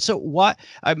 And so,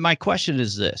 my question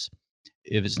is this: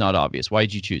 if it's not obvious, why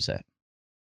did you choose that?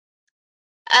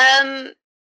 Um,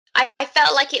 I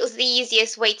felt like it was the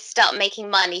easiest way to start making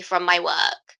money from my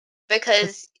work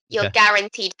because you're Okay.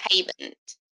 guaranteed payment.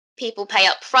 People pay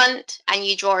up front and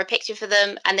you draw a picture for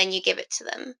them and then you give it to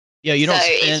them. Yeah, you So don't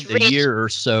it's spend a really year or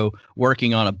so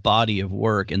working on a body of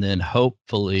work and then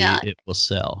hopefully not. it will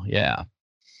sell. Yeah.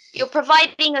 You're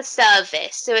providing a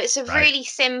service. So it's a Right. really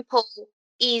simple,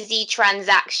 easy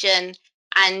transaction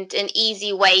and an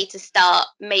easy way to start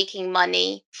making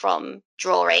money from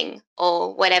drawing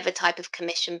or whatever type of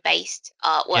commission based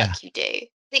Yeah. artwork you do.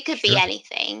 It could be Sure.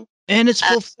 anything. And it's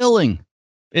Uh, fulfilling.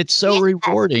 It's so yeah.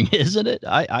 rewarding, isn't it?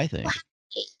 I think.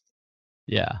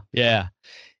 Yeah. Yeah.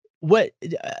 What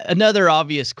Another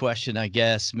obvious question, I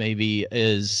guess, maybe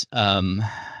is,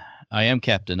 I am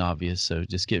Captain Obvious, so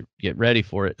just get ready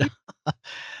for it.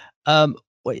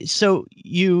 So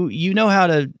you know how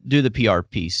to do the PR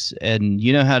piece, and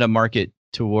you know how to market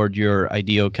toward your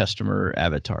ideal customer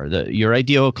avatar, your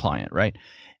ideal client, right?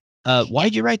 Yeah.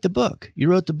 Why'd you write the book? You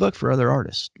wrote the book for other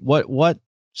artists. What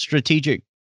strategic,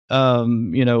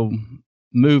 um, you know,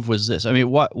 move was this? I mean,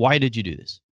 why did you do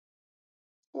this?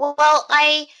 Well,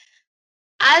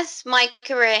 as my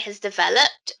career has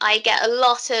developed, I get a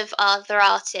lot of other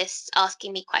artists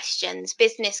asking me questions,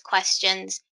 business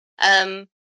questions, um,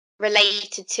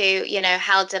 related to,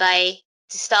 how did I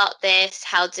to start this?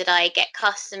 How did I get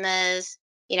customers?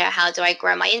 How do I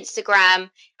grow my Instagram?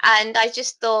 And I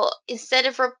just thought, instead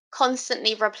of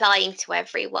constantly replying to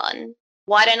everyone,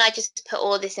 why don't I just put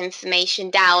all this information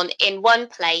down in one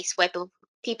place where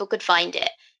people could find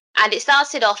it? And it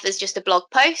started off as just a blog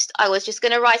post. I was just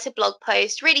going to write a blog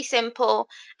post, really simple,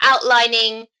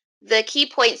 outlining the key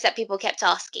points that people kept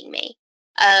asking me.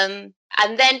 And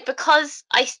then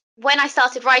when I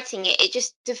started writing it, it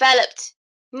just developed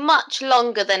much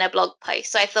longer than a blog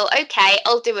post. So I thought, okay,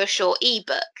 I'll do a short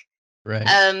ebook. Right.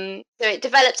 So it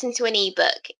developed into an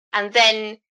ebook. And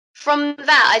then from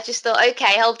that, I just thought,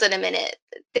 okay, hold on a minute.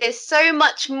 There's so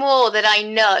much more that I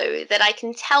know that I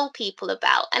can tell people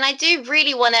about. And I do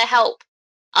really want to help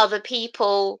other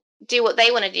people do what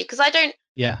they want to do because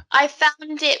Yeah. I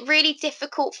found it really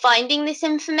difficult finding this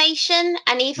information.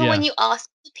 And even when Yeah. you ask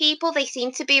people, they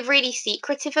seem to be really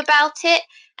secretive about it.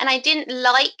 And I didn't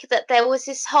like that there was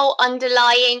this whole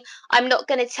underlying, I'm not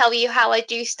going to tell you how I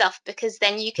do stuff because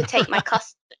then you could take my Right.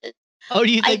 customers. Oh,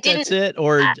 do you I think that's didn't it,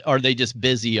 or are they just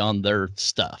busy on their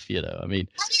stuff? I mean,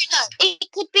 I don't know.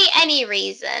 It could be any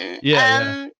reason. yeah,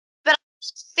 yeah, But I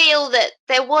just feel that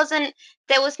there was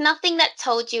nothing that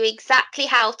told you exactly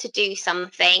how to do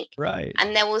something, right.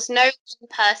 and there was no one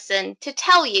person to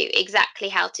tell you exactly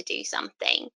how to do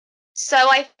something. So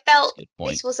I felt Good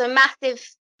point. this was a massive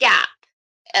gap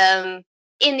um,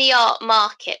 in the art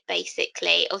market,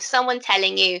 basically, of someone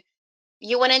telling you,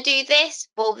 you want to do this?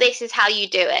 Well, this is how you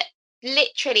do it.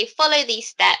 Literally follow these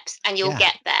steps and you'll Yeah.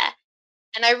 get there.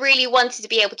 And I really wanted to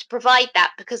be able to provide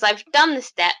that because I've done the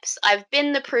steps, I've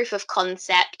been the proof of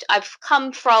concept, I've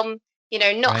come from,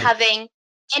 not Right. having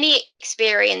any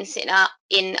experience in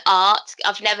art.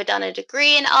 I've never done a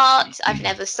degree in art. I've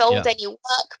never sold Yeah. any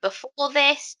work before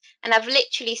this, and I've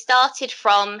literally started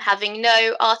from having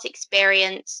no art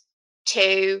experience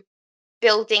to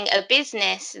building a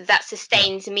business that Yeah.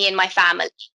 sustains me and my family.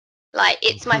 Like,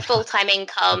 it's my full-time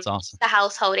income, That's it's awesome. the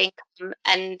household income,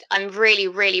 and I'm really,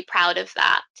 really proud of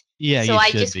that. Yeah, So you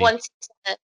I should just be. wanted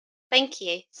to Thank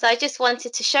you. So I just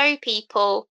wanted to show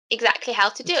people exactly how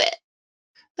to do That's it.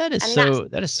 that is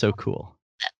And that's so cool.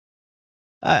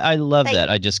 I love Thank that.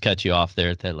 I just cut you off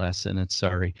there at that last sentence.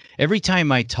 Sorry. Every time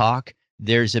I talk,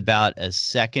 there's about a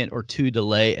second or two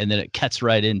delay, and then it cuts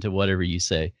right into whatever you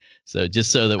say. So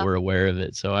just so that you. we're aware of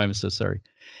it. So I'm so sorry.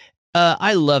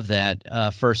 I love that.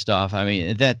 First off, I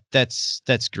mean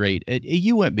that's great.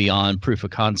 You went beyond proof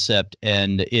of concept,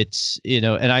 and it's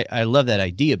and I love that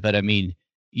idea. But I mean,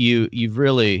 you've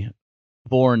really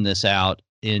borne this out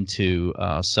into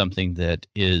something that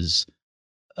is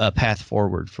a path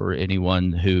forward for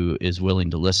anyone who is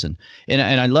willing to listen. And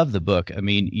I love the book. I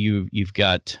mean, you've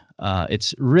got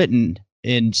it's written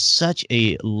in such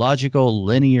a logical,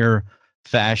 linear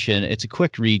fashion. It's a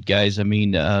quick read, guys. I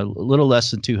mean, a little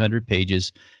less than 200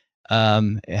 pages.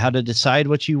 How to decide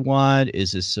what you want.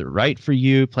 Is this right for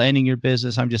you? Planning your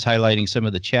business. I'm just highlighting some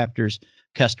of the chapters.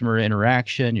 Customer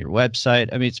interaction, your website.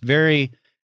 I mean, it's very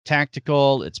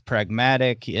tactical, it's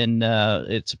pragmatic in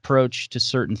its approach to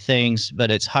certain things,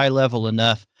 but it's high level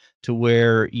enough to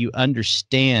where you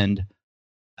understand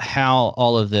how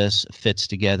all of this fits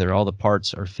together. All the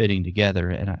parts are fitting together.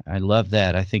 And I love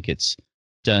that. I think it's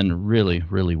done really,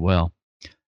 really well.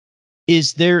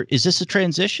 Is this a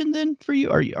transition then for you?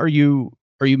 Are you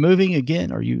moving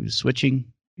again? Are you switching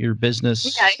your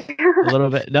business a No. little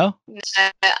bit? No? No.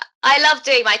 I love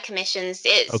doing my commissions.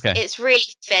 It's Okay. it's really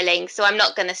filling, so I'm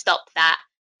not going to stop that.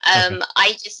 Okay.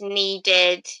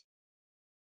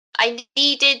 I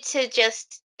needed to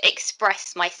just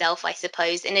express myself, I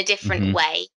suppose, in a different Hmm.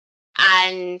 way.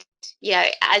 And,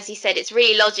 as you said, it's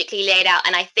really logically laid out.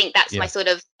 And I think that's my Yeah. sort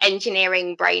of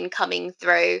engineering brain coming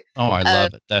through, Oh, I um,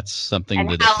 love it. That's something and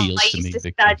that how I appeals to used me to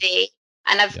big time. study.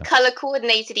 And I've Yeah. color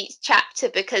coordinated each chapter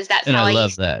because that's And I how I love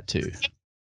used that too. to.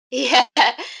 Yeah,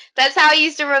 that's how I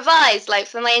used to revise. Like,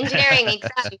 for my engineering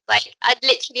exams, like, I'd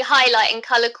literally highlight and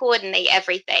color coordinate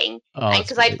everything. Oh, And it's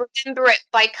because I'd great. remember it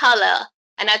by color,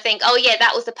 and I'd think, oh, yeah,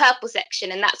 that was the purple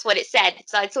section, and that's what it said.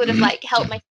 So I'd sort of like help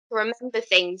myself to remember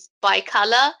things by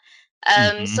color.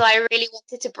 Hmm. So I really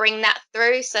wanted to bring that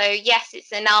through. So, yes,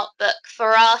 it's an art book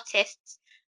for artists,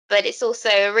 but it's also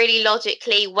a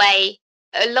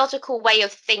logical way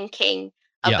of thinking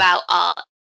Yeah. about art,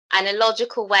 and a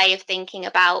logical way of thinking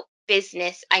about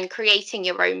business and creating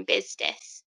your own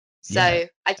business. So Yeah.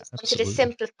 I just wanted to Absolutely.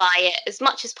 simplify it as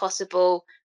much as possible,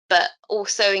 but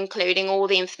also including all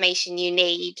the information you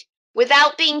need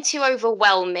without being too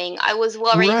overwhelming. I was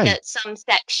worrying Right. that some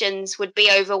sections would be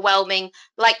overwhelming,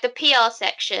 like the PR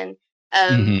section.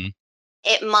 Um, Hmm.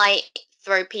 it might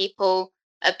throw people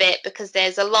a bit because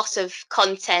there's a lot of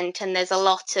content and there's a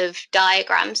lot of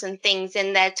diagrams and things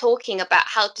in there talking about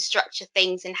how to structure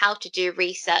things and how to do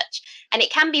research. And it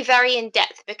can be very in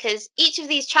depth because each of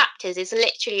these chapters is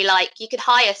literally like you could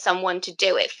hire someone to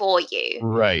do it for you.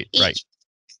 Right. Right. Each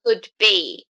could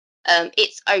be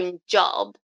its own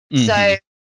job. So Hmm.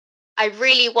 I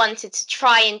really wanted to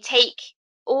try and take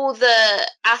all the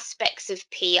aspects of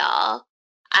PR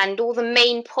and all the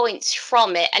main points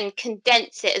from it and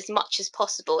condense it as much as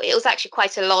possible. It was actually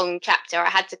quite a long chapter. I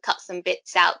had to cut some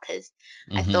bits out because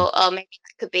I Hmm. thought, oh, maybe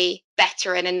that could be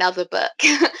better in another book.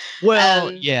 Well,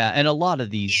 um, yeah, and a lot of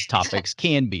these topics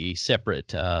can be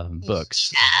separate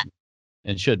books yeah,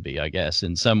 and should be, I guess,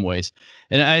 in some ways.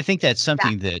 And I think that's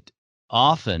something exactly. that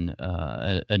often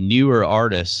a newer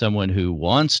artist, someone who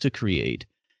wants to create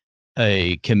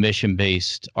a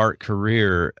commission-based art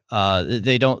career,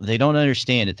 they don't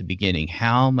understand at the beginning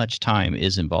how much time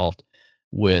is involved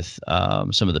with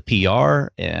some of the PR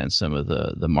and some of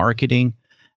the marketing.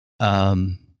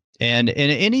 Um, and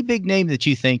any big name that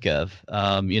you think of,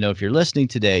 if you're listening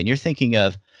today and you're thinking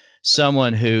of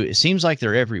someone who it seems like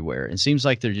they're everywhere and seems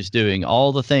like they're just doing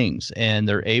all the things and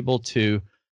they're able to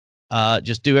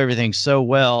just do everything so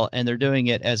well and they're doing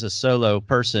it as a solo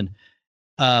person.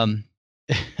 Um,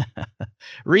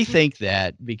 rethink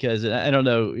that because I don't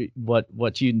know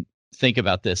what you think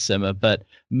about this, Sima, but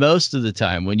most of the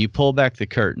time when you pull back the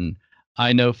curtain,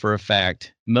 I know for a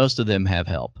fact most of them have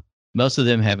help. Most of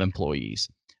them have employees.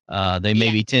 They may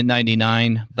Yeah, be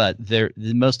 1099, but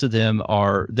most of them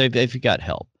they've got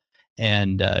help,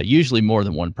 and usually more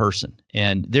than one person.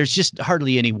 And there's just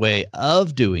hardly any way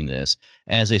of doing this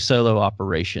as a solo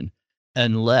operation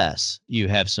unless you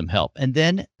have some help. And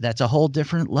then that's a whole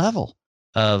different level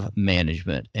of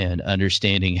management and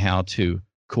understanding how to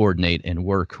coordinate and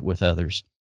work with others.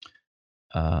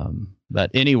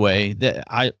 But anyway,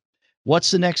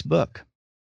 what's the next book?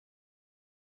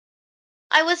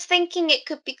 I was thinking it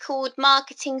could be called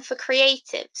Marketing for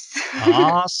Creatives.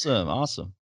 Awesome.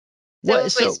 So So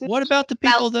it's what about the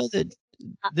about people though that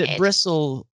started.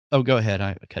 bristle? Oh, go ahead.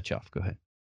 I cut you off. Go ahead.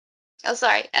 Oh,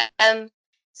 sorry.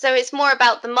 So it's more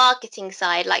about the marketing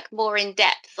side, like more in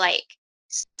depth. Like,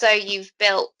 so you've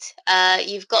got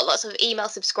lots of email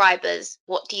subscribers.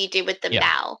 What do you do with them Yeah.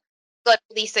 now? Got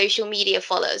all these social media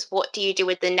followers. What do you do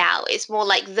with them now? It's more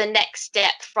like the next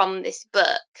step from this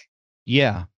book.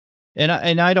 Yeah. And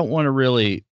I don't want to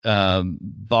really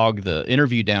bog the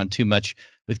interview down too much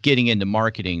with getting into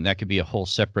marketing. That could be a whole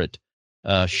separate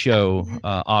show,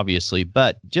 obviously.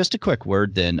 But just a quick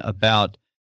word then about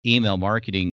email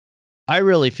marketing. I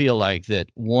really feel like that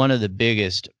one of the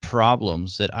biggest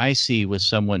problems that I see with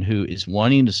someone who is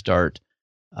wanting to start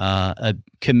a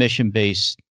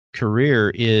commission-based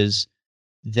career is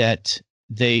that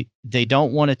they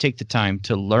don't want to take the time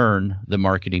to learn the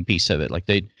marketing piece of it. Like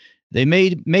they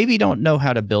maybe don't know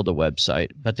how to build a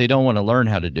website, but they don't want to learn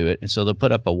how to do it, and so they'll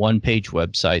put up a one-page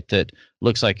website that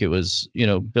looks like it was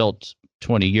built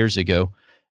 20 years ago.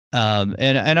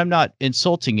 And I'm not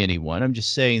insulting anyone. I'm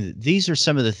just saying that these are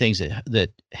some of the things that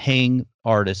hang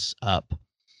artists up,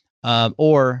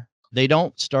 or they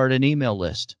don't start an email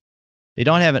list. They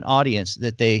don't have an audience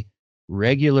that they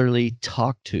regularly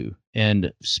talk to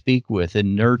and speak with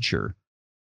and nurture.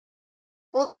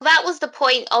 Well, that was the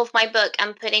point of my book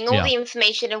and putting all Yeah. the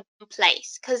information in one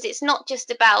place, because it's not just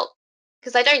about,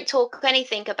 because I don't talk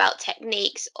anything about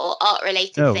techniques or art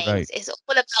related Oh, right. things. It's all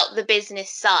about the business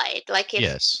side. Like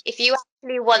Yes. if you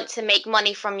actually want to make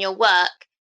money from your work,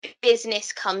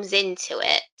 business comes into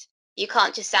it. You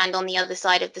can't just stand on the other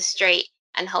side of the street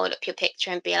and hold up your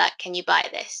picture and be like, "Can you buy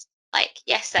this?" Like,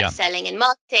 yes, Yeah. that's selling and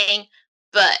marketing,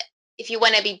 but if you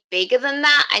want to be bigger than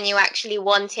that and you actually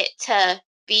want it to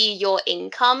be your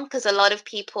income, because a lot of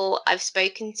people I've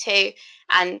spoken to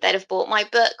and that have bought my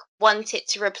book want it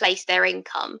to replace their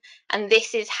income. And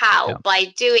this is Yeah. how, by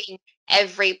doing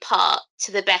every part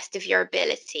to the best of your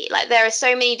ability. Like, there are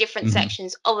so many different Mm-hmm.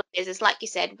 sections of a business, like you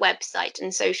said, website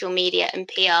and social media and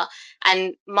PR.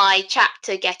 And my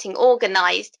chapter, Getting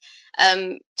Organized,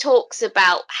 talks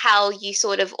about how you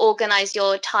sort of organize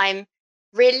your time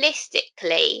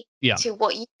realistically Yeah. to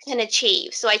what you can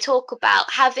achieve. So I talk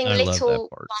about having I love that little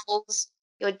part. goals,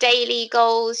 your daily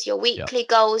goals, your Yeah. weekly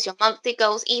goals, your monthly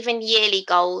goals, even yearly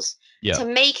goals, Yeah. to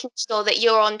making sure that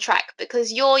you're on track,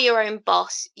 because you're your own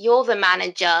boss, you're the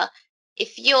manager.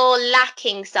 If you're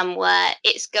lacking somewhere,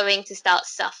 it's going to start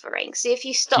suffering. So if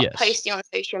you stop Yes. posting on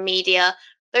social media,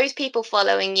 those people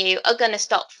following you are going to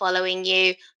stop following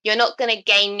you. You're not going to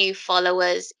gain new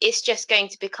followers. It's just going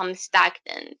to become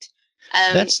stagnant.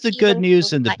 That's the good Even news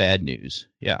things and the like, bad news.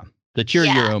 Yeah. That you're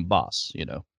your yeah, own boss.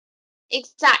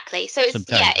 exactly. So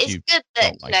Sometimes it's you good that,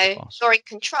 don't like the boss. you're in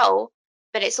control,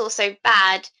 but it's also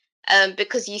bad,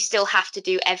 because you still have to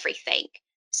do everything.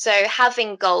 So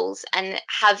having goals and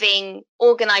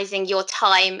organizing your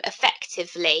time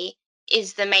effectively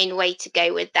is the main way to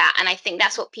go with that. And I think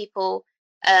that's what people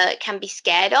can be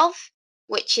scared of,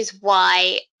 which is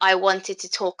why I wanted to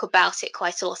talk about it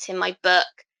quite a lot in my book.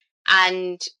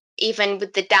 And even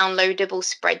with the downloadable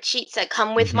spreadsheets that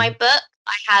come with my Mm-hmm. book,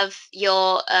 I have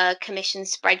your commission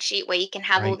spreadsheet where you can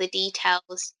have all Right. the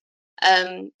details,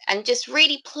 and just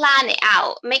really plan it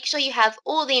out. Make sure you have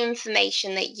all the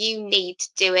information that you need to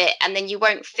do it, and then you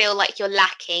won't feel like you're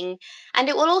lacking. And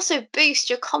it will also boost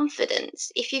your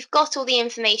confidence. If you've got all the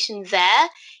information there,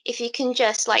 if you can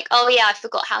just, like, oh yeah, I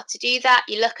forgot how to do that,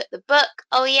 you look at the book,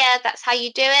 oh yeah, that's how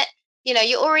you do it.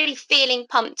 You're already feeling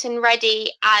pumped and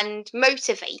ready and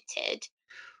motivated.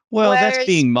 Well, that's Whereas,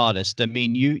 being modest. I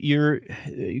mean, you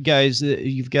guys,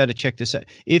 you've got to check this out.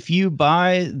 If you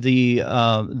buy the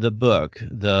book,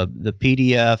 the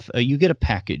PDF, you get a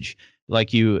package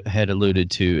like you had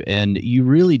alluded to, and you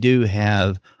really do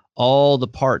have all the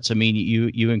parts. I mean,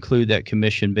 you include that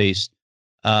commission based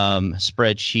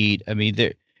spreadsheet. I mean,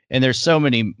 there's so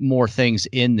many more things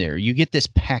in there. You get this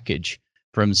package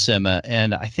from Sema,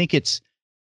 and I think it's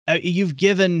you've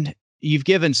given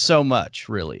so much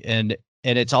really, and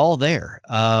it's all there.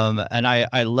 And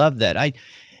I love that.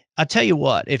 I'll tell you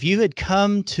what, if you had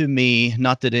come to me,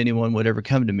 not that anyone would ever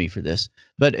come to me for this,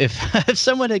 but if if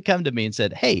someone had come to me and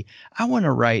said, hey, I want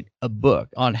to write a book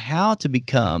on how to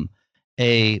become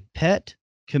a pet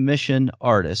commission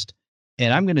artist,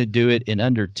 and I'm going to do it in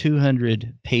under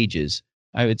 200 pages,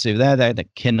 I would say that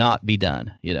cannot be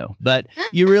done, but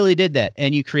you really did that.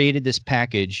 And you created this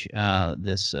package,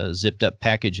 this zipped up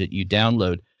package that you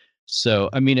download. So,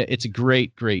 I mean, it's a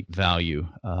great, great value.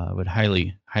 I would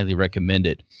highly, highly recommend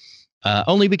it.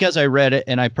 Only because I read it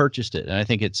and I purchased it, and I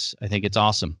think it's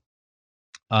awesome.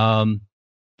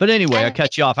 But anyway, I And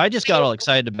cut you off. I just got all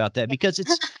excited about that because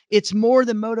it's more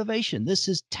than motivation. This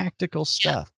is tactical yeah,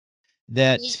 stuff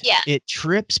that yeah, it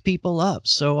trips people up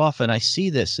so often. I see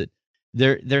this that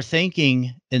they're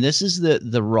thinking, and this is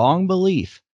the wrong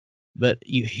belief, but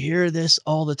you hear this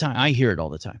all the time. I hear it all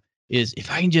the time. Is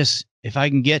if I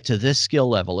can get to this skill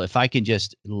level, if I can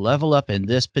just level up in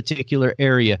this particular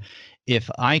area, if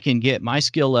I can get my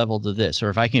skill level to this, or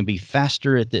if I can be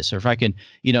faster at this, or if I can,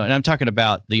 and I'm talking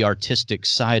about the artistic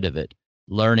side of it,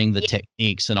 learning the yeah.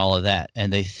 techniques and all of that.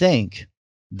 And they think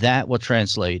that will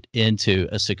translate into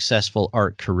a successful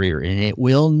art career, and it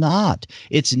will not.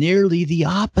 It's nearly the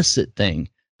opposite thing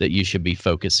that you should be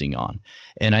focusing on.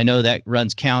 And I know that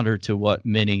runs counter to what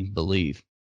many believe.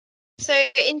 So,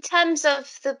 in terms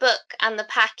of the book and the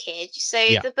package, so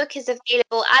Yeah. the book is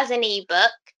available as an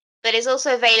ebook, but is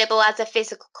also available as a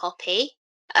physical copy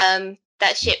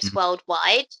that ships Mhm.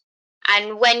 worldwide.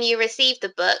 And when you receive the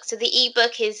book, so the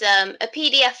ebook is a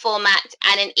PDF format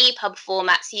and an EPUB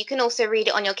format, so you can also read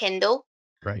it on your Kindle.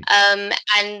 Right.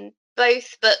 And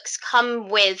both books come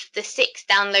with the 6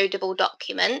 downloadable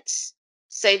documents.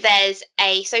 So there's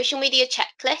a social media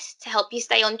checklist to help you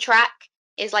stay on track.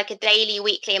 Is like a daily,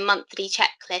 weekly, and monthly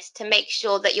checklist to make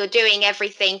sure that you're doing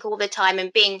everything all the time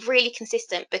and being really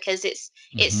consistent, because it's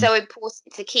Mhm. so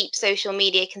important to keep social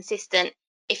media consistent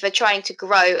if you're trying to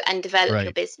grow and develop your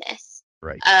Right. business.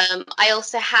 Right. I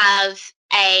also have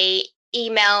a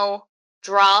email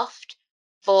draft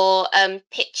for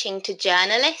pitching to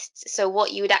journalists. So,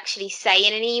 what you would actually say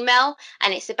in an email,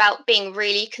 and it's about being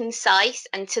really concise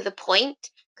and to the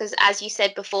point. Because, as you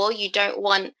said before, you don't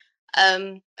want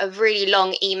a really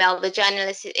long email. The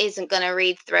journalist isn't going to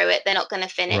read through it, they're not going to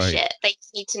finish Right. it. They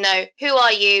just need to know, who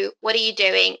are you, what are you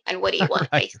doing, and what do you want,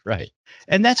 Right. Right. basically.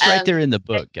 And that's right there Um, in the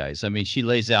book, guys. I mean, she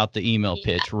lays out the email yeah.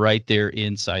 pitch right there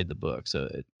inside the book. So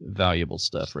valuable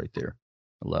stuff right there.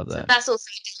 I love So that. that's also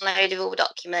a downloadable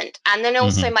document. And then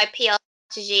also Mhm. my PR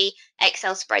strategy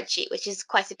Excel spreadsheet, which is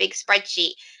quite a big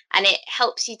spreadsheet. And it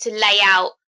helps you to lay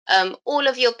out all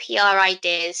of your PR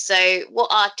ideas. So, what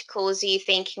articles are you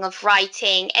thinking of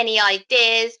writing? Any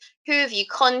ideas? Who have you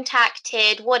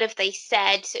contacted? What have they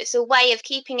said? So, it's a way of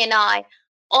keeping an eye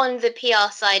on the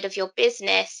PR side of your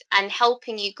business and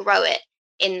helping you grow it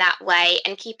in that way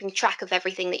and keeping track of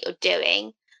everything that you're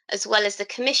doing, as well as the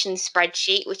commission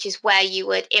spreadsheet, which is where you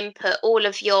would input all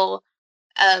of your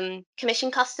commission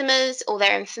customers, all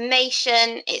their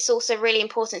information. It's also really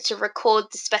important to record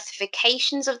the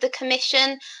specifications of the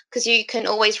commission, because you can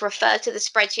always refer to the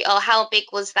spreadsheet. Oh, how big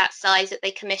was that size that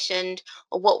they commissioned,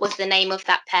 or what was the name of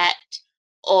that pet,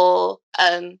 or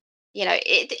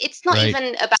it's not Right.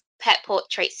 even about pet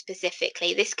portraits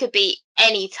specifically. This could be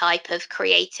any type of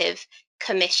creative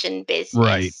commission Right.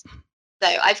 business. So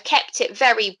I've kept it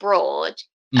very broad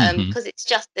Mhm. because it's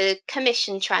just the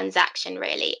commission transaction,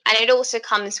 really. And it also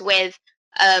comes with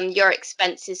your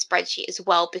expenses spreadsheet as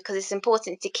well, because it's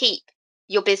important to keep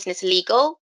your business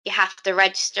legal. You have to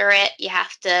register it, you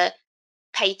have to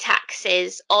pay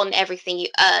taxes on everything you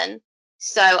earn.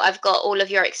 So I've got all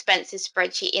of your expenses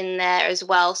spreadsheet in there as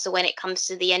well. So when it comes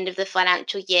to the end of the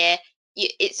financial year,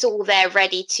 it's all there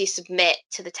ready to submit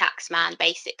to the tax man,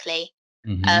 basically.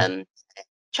 Mhm. Um,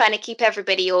 Trying to keep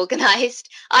everybody organized.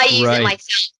 I use it Right.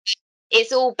 myself.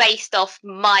 It's all based off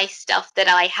my stuff that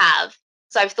I have.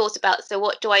 So I've thought about, so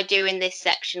what do I do in this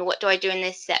section? What do I do in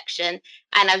this section?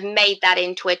 And I've made that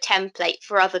into a template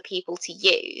for other people to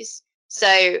use.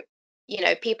 So,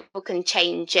 people can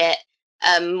change it,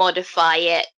 modify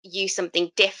it, use something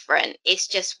different. It's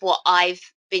just what I've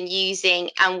been using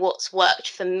and what's worked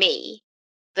for me,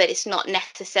 but it's not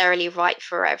necessarily right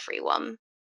for everyone.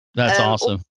 That's Um,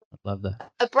 awesome. I love that.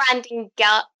 a branding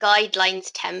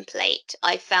guidelines template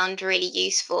I found really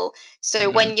useful. So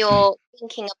when Mhm. you're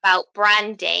thinking about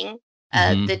branding,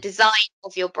 the design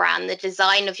of your brand, the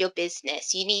design of your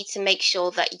business, you need to make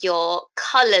sure that your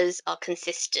colors are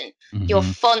consistent, your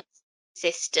Mhm. font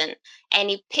consistent,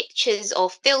 any pictures or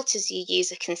filters you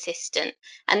use are consistent.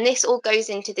 And this all goes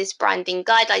into this branding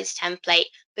guidelines template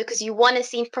because you want to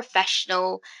seem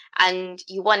professional and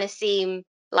you want to seem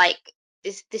like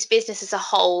this business as a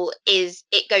whole is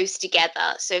it goes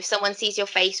together. So if someone sees your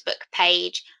Facebook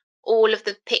page, all of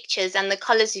the pictures and the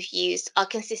colors you've used are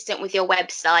consistent with your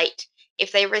website.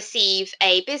 If they receive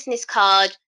a business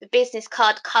card, the business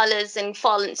card colors and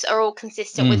fonts are all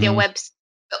consistent with your Mhm. website.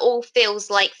 it all feels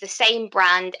like the same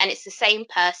brand and it's the same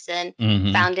person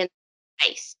Hmm. found in the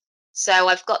space. So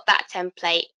I've got that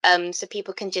template, so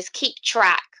people can just keep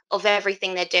track of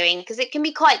everything they're doing, because it can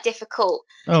be quite difficult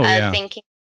Oh yeah. thinking,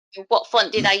 what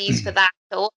font did I use for that,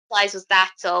 or what size was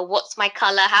that, or what's my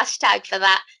color hashtag for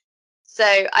that. So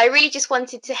I really just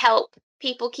wanted to help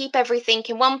people keep everything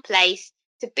in one place,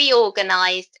 to be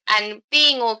organized, and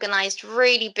being organized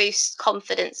really boosts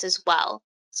confidence as well.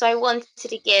 So I wanted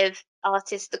to give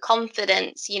artists the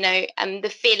confidence, and the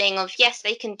feeling of, yes,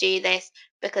 they can do this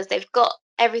because they've got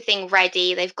everything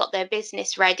ready, they've got their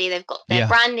business ready, they've got their Yeah.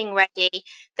 branding ready,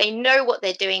 they know what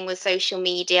they're doing with social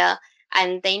media,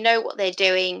 and they know what they're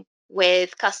doing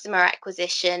with customer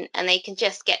acquisition, and they can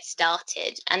just get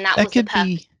started. And that That was the could purpose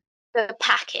be. of the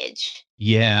package.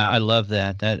 Yeah, I love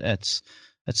that. That's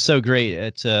so great.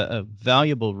 It's a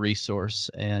valuable resource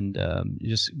and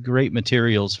just great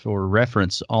materials for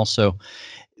reference also.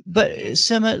 But Mhm.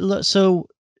 Sima, so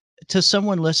to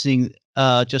someone listening,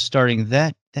 just starting,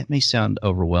 that may sound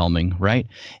overwhelming, right?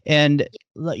 And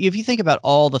if you think about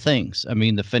all the things, I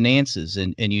mean, the finances,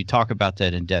 and you talk about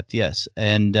that in depth, yes,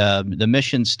 and the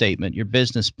mission statement, your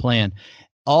business plan,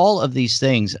 all of these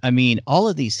things, I mean, all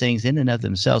of these things in and of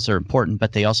themselves are important,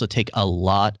 but they also take a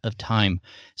lot of time.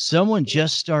 Someone Yeah.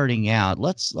 just starting out,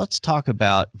 let's talk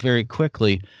about very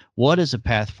quickly, what is a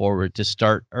path forward to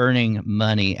start earning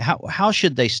money? How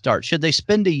should they start? Should they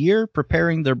spend a year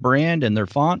preparing their brand and their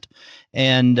font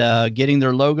and getting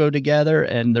their logo together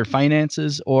and their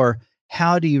finances, or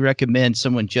how do you recommend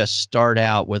someone just start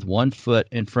out with one foot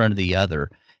in front of the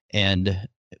other and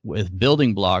with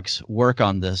building blocks work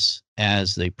on this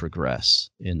as they progress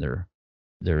in their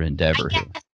I endeavor here?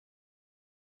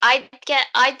 guess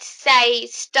I'd say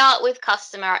start with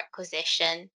customer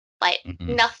acquisition. Like,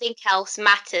 Hmm. nothing else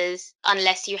matters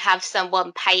unless you have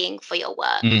someone paying for your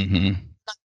work. Hmm.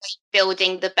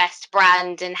 Building the best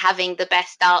brand and having the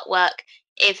best artwork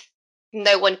if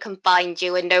no one can find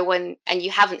you, and you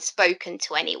haven't spoken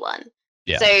to anyone.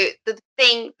 Yeah. So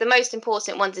the most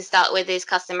important one to start with is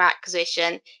customer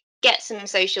acquisition. Get some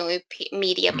social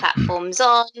media platforms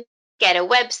on, get a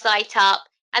website up,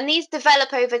 and these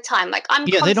develop over time. Like, I'm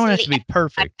Yeah, they don't have constantly to be editing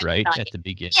perfect, my right, website. at the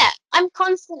beginning. Yeah, I'm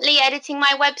constantly editing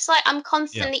my website. I'm Yeah.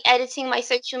 constantly editing my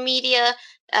social media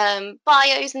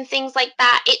bios and things like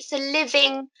that.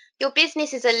 Your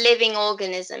business is a living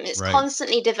organism. It's Right.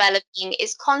 constantly developing,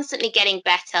 it's constantly getting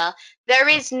better. There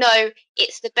is no,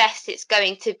 it's the best it's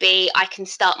going to be, I can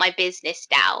start my business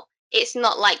now. It's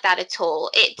not like that at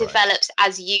all. It Right. develops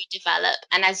as you develop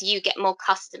and as you get more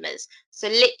customers. So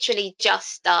literally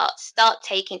just start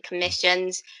taking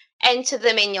commissions, enter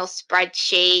them in your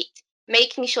spreadsheet,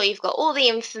 making sure you've got all the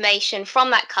information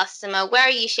from that customer. Where are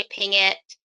you shipping it?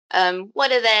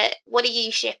 What are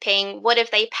you shipping? What have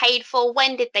they paid for?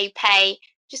 When did they pay?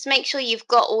 Just make sure you've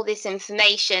got all this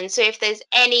information. So if there's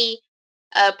any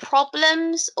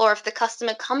problems, or if the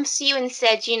customer comes to you and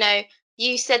said,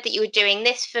 you said that you were doing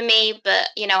this for me, but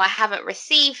I haven't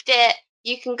received it,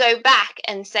 you can go back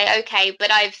and say, okay, but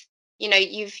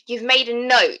you've made a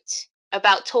note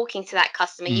about talking to that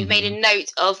customer. You've made Hmm. a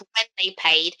note of when they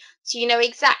paid, so you know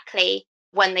exactly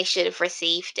when they should have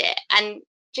received it. And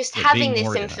just Yeah, having being this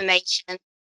organized. information,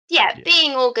 yeah, Yeah.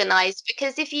 being organized,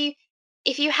 because if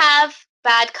you have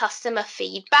bad customer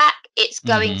feedback, it's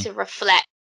going Hmm. to reflect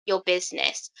your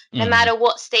business. No Hmm. matter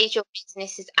what stage your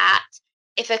business is at,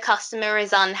 if a customer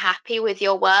is unhappy with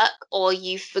your work, or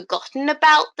you've forgotten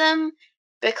about them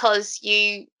because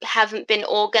you haven't been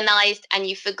organized and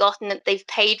you've forgotten that they've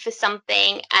paid for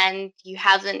something and you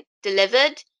haven't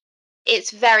delivered,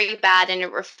 it's very bad and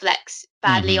it reflects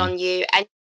badly Hmm. on you. And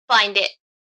find it,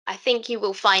 I think you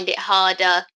will find it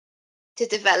harder to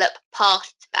develop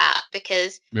past that,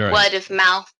 because Right. word of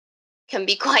mouth can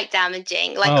be quite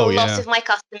damaging. Like, a Oh lot yeah. of my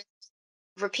customers,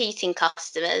 repeating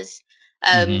customers.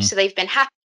 Hmm. So they've been happy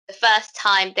the first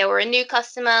time. They were a new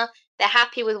customer. They're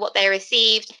happy with what they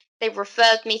received. They've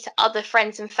referred me to other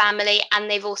friends and family, and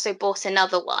they've also bought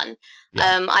another one.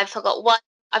 Yeah. I've got one.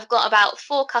 I've got about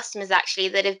 4 customers actually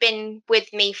that have been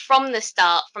with me from the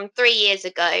start, from 3 years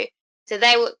ago. So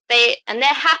they're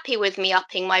happy with me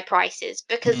upping my prices,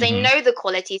 because they Hmm. know the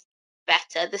quality is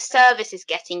better, the service is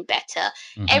getting better,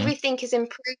 Hmm. everything is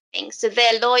improving. So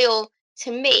they're loyal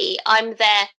to me. I'm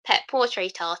their pet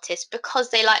portrait artist because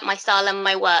they like my style and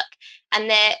my work,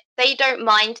 and they don't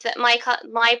mind that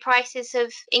my prices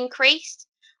have increased.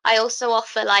 I also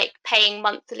offer, like, paying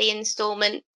monthly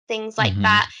installment, things like Hmm.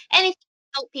 that. Anything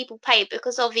to help people pay,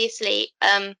 because obviously,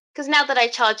 because now that I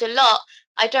charge a lot,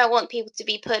 I don't want people to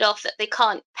be put off that they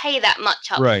can't pay that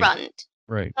much up Right. front.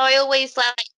 Right. So I always,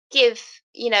 like, give,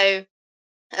 you know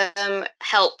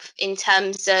help in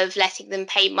terms of letting them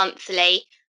pay monthly,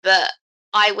 but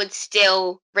I would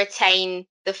still retain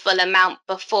the full amount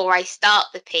before I start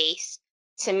the piece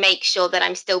to make sure that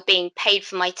I'm still being paid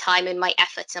for my time and my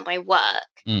effort and my work.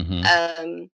 Mm-hmm.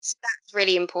 So that's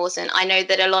really important. I know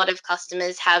that a lot of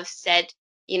customers have said,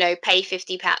 pay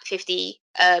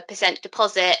 50%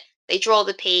 deposit. They draw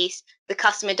the piece. The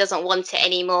customer doesn't want it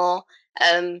anymore,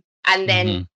 and Mm-hmm.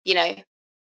 then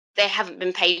they haven't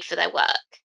been paid for their work.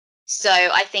 So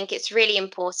I think it's really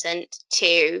important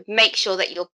to make sure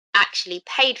that you're actually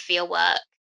paid for your work,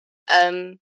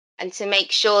 um, and to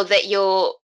make sure that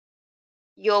you're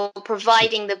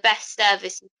providing the best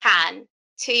service you can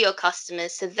to your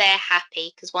customers so they're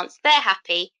happy, because once they're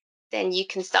happy, then you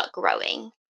can start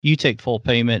growing. You take full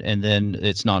payment and then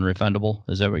it's non-refundable.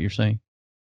 Is that what you're saying?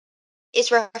 It's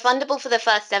refundable for the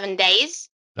first 7 days.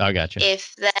 I gotcha.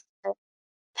 If they're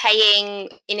paying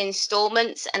in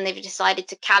installments and they've decided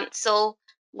to cancel,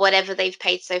 whatever they've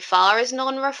paid so far is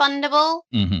non-refundable.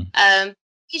 Mm-hmm. Um,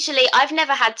 Usually, I've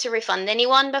never had to refund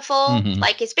anyone before. Mm-hmm.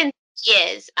 Like, it's been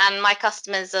years, and my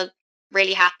customers are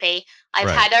really happy. I've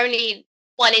Right. had only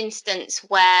one instance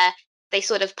where they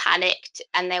sort of panicked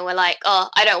and they were like, "Oh,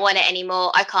 I don't want it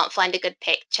anymore. I can't find a good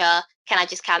picture. Can I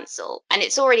just cancel?" And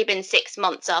it's already been 6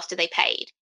 months after they paid.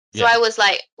 So Yeah. I was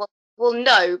like, "Well,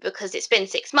 no, because it's been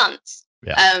 6 months."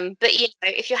 Yeah. But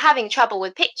if you're having trouble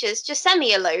with pictures, just send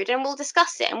me a load and we'll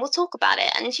discuss it and we'll talk about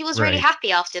it. And she was really Right.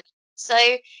 happy after that. So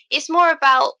it's more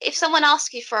about, if someone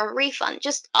asks you for a refund,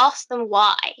 just ask them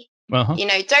why. Uh-huh.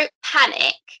 Don't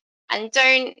panic, and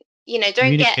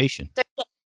Communication. don't get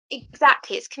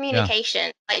exactly. It's Yeah.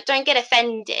 communication. Like, don't get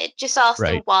offended. Just ask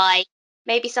them Right. why.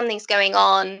 Maybe something's going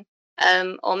on,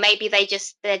 or maybe they're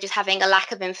just having a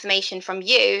lack of information from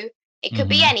you. It could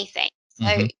be Mm-hmm. anything. So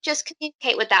Mm-hmm. just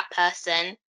communicate with that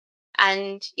person,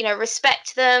 and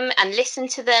respect them and listen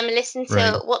to them, listen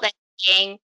Right. to what they're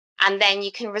saying, and then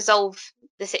you can resolve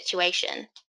the situation.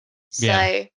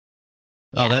 Yeah. So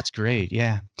Oh, yeah. that's great.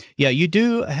 Yeah. Yeah, you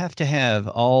do have to have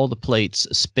all the plates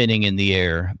spinning in the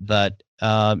air, but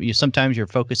sometimes you're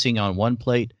focusing on one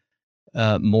plate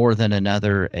more than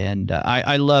another. And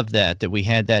I love that we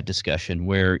had that discussion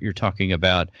where you're talking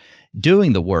about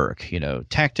doing the work.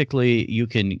 Tactically, you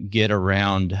can get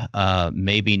around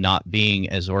maybe not being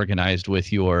as organized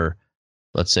with your,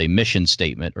 let's say, mission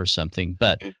statement or something,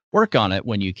 but Mm. work on it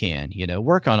when you can.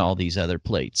 Work on all these other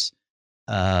plates.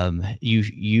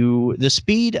 The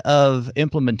speed of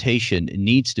implementation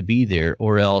needs to be there,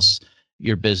 or else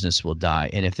your business will die.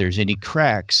 And if there's any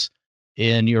cracks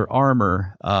in your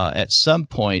armor, at some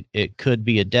point it could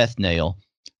be a death nail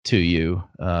to you.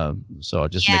 So I'll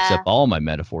just mix up Yeah. all my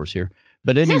metaphors here.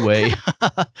 But anyway,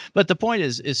 but the point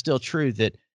is still true,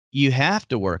 that you have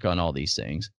to work on all these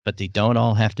things, but they don't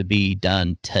all have to be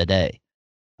done today.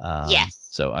 Yes.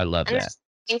 So I love And that. that's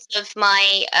the point of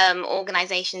my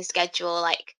organization schedule.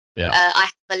 Like, Yeah. I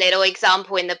have a little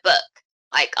example in the book.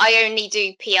 Like, I only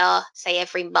do PR, say,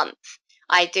 every month.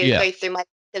 I do Yeah. go through my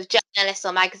list of journalists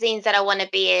or magazines that I want to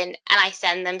be in, and I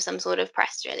send them some sort of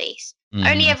press release.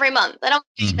 Only Mm-hmm. every month. I don't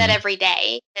do that Mm-hmm. every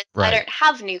day, 'cause I Right. don't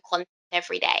have new content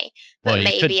every day. Well, But you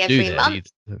maybe couldn't do every that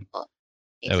month. either. Or,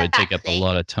 That would take up a exactly.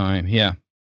 lot of time. Yeah. It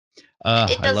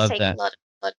I does love take a that. lot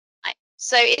of time.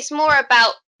 So it's Yeah. more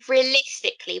about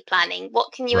realistically planning.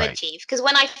 What can you Right. achieve? Because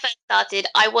when I first started,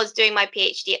 I was doing my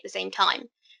PhD at the same time.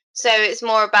 So it's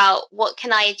more about, what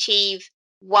can I achieve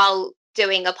while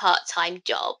doing a part-time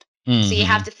job? So you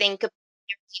have Mm-hmm. to think about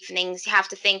your evenings, you have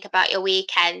to think about your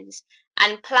weekends,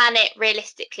 and plan it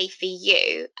realistically for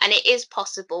you. And it is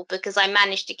possible, because I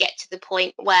managed to get to the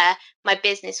point where my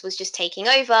business was just taking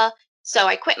over. So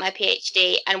I quit my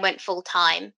PhD and went full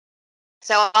time.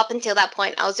 So up until that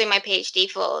point, I was doing my PhD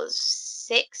for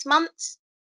 6 months.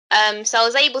 So I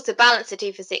was able to balance the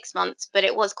two for 6 months, but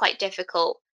it was quite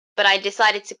difficult. But I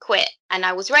decided to quit, and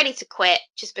I was ready to quit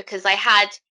just because I had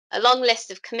a long list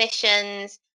of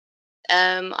commissions.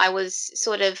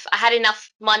 I had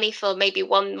enough money for maybe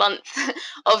 1 month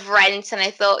of rent, and I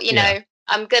thought, Yeah.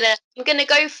 I'm gonna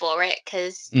go for it,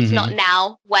 because if not Mm-hmm.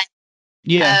 now, when?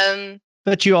 Yeah. Um,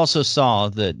 But you also saw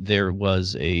that there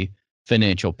was a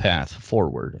financial path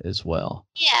forward as well.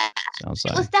 Yeah, Sounds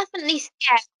it was like. definitely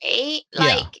scary.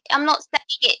 Yeah. Like, I'm not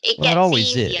saying it Well, it gets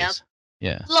always easier. is.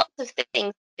 Yeah. Lots of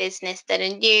things in business that are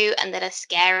new and that are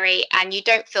scary, and you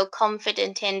don't feel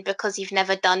confident in because you've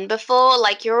never done before.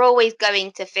 Like, you're always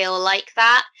going to feel like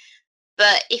that.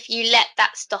 But if you let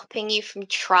that stopping you from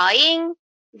trying,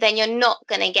 then you're not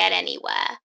going to get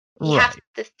anywhere. You have Right.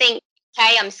 to think,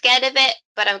 okay, I'm scared of it,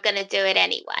 but I'm going to do it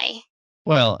anyway.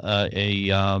 Well,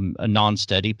 a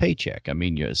non-steady paycheck. I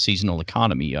mean, seasonal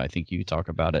economy. I think you talk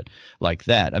about it like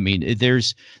that. I mean,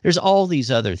 there's all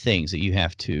these other things that you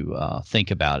have to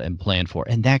think about and plan for,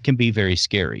 and that can be very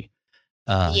scary.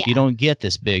 You Yeah. don't get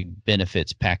this big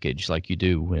benefits package like you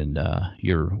do when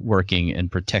you're working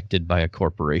and protected by a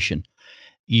corporation.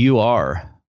 You are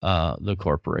the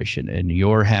corporation, and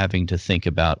you're having to think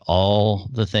about all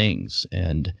the things,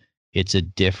 and it's a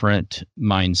different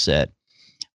mindset.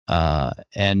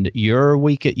 And your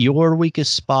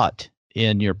weakest spot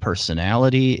in your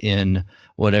personality, in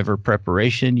whatever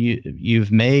preparation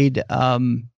you've made,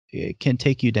 it can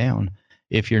take you down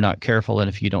if you're not careful and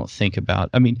if you don't think about.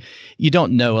 I mean, you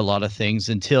don't know a lot of things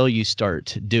until you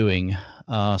start doing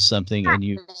something and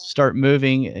you start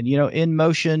moving, and in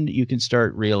motion you can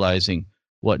start realizing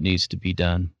what needs to be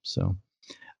done. So And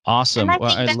awesome. I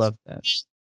Well, think I that's love that.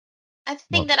 I Well,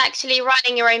 think that actually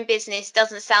running your own business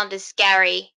doesn't sound as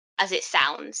scary as it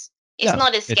sounds. It's no,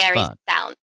 not as it's scary as fun, it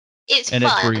sounds. It's and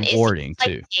it's fun. It's rewarding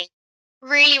too. exciting,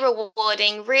 really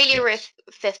rewarding, really Yes.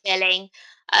 fulfilling.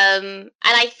 And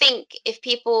I think if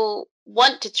people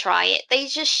want to try it, they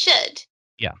just should.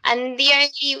 Yeah. And the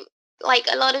only, like,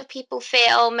 a lot of people feel,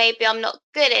 oh, maybe I'm not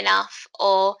good enough,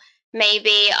 or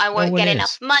maybe I No won't one get is.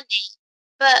 enough money.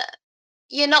 But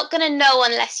you're not going to know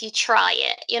unless you try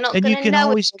it. You're not And going you to can know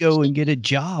always unless go you and get a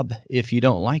job if you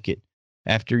don't like it.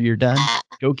 After you're done, uh,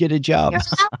 go get a job. you're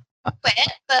allowed to quit,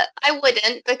 but I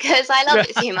wouldn't because I love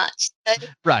Right, it too much. So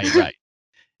right, right.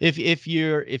 If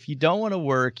you don't want to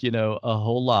work, a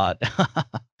whole lot,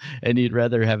 and you'd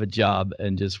rather have a job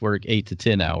and just work 8 to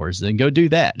 10 hours, then go do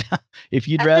that. If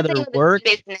you'd that's the rather thing with the work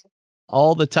business.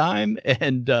 all the time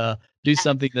and do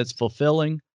something that's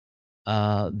fulfilling,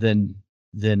 then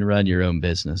run your own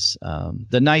business.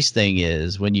 The nice thing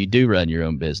is when you do run your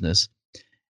own business,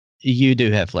 you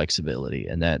do have flexibility,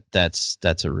 and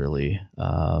that's a really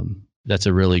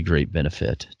great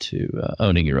benefit to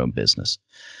owning your own business.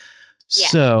 Yeah.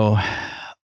 So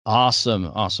awesome,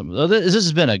 awesome. Well, this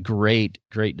has been a great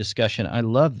discussion. I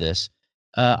love this.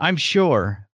 I'm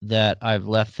sure that I've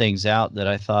left things out that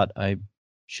I thought I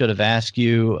should have asked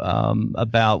you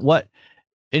about. What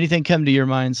anything come to your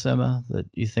mind, Sema, that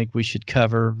you think we should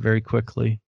cover very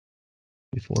quickly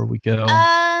before we go?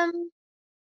 Um,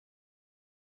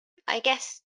 I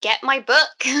guess get my book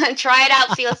and try it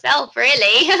out for yourself,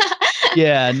 really.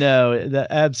 Yeah, no,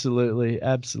 absolutely,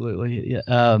 absolutely.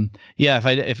 Yeah, yeah.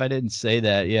 If I didn't say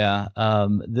that, yeah.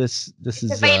 This It's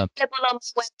is available on my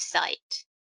website.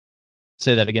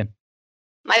 say that again.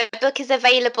 My book is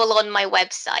available on my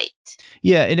website.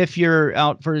 Yeah, and if you're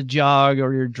out for a jog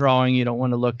or you're drawing, you don't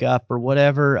want to look up or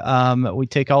whatever, we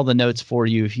take all the notes for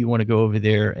you. If you want to go over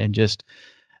there and just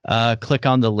click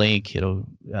on the link, it'll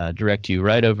direct you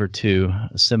right over to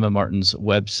Sema Martin's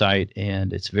website,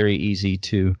 and it's very easy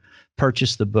to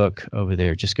purchase the book over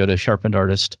there. Just go to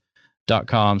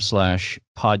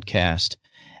sharpenedartist.com/podcast.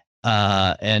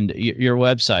 And your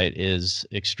website is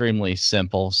extremely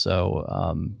simple, so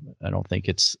I don't think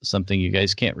it's something you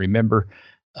guys can't remember.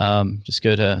 Just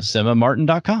go to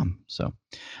semamartin.com. So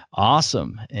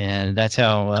awesome, and that's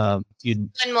how you.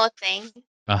 One more thing.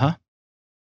 Uh-huh.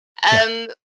 Yeah. Um,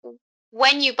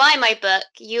 when you buy my book,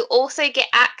 you also get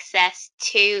access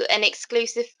to an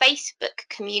exclusive Facebook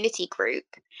community group,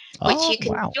 which Oh you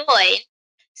can wow. join.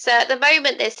 So at the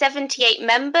moment, there's 78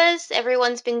 members.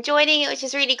 Everyone's been joining it, which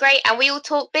is really great. And we all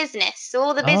talk business. So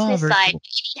all the Oh, business very side cool.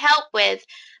 you need help with.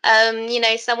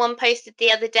 Someone posted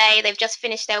the other day, they've just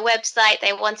finished their website.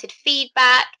 They wanted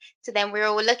feedback. So then we're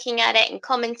all looking at it and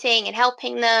commenting and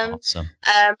helping them. Awesome.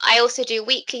 I also do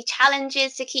weekly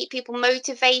challenges to keep people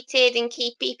motivated and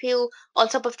keep people on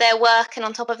top of their work and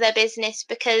on top of their business,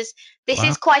 because this Wow.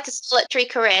 is quite a solitary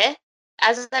career.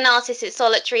 As an artist, it's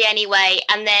solitary anyway.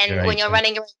 And then when Right. you're Right.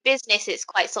 running your own business, it's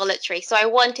quite solitary. So I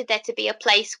wanted there to be a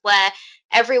place where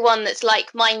everyone that's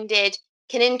like minded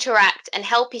can interact and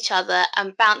help each other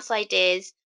and bounce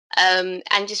ideas, and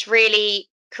just really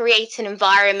create an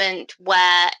environment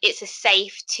where it's a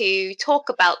safe to talk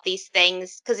about these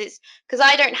things, because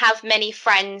I don't have many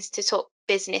friends to talk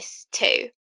business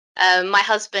to. My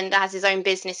husband has his own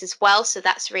business as well, so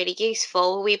that's really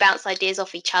useful. We bounce ideas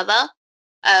off each other,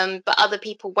 but other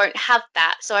people won't have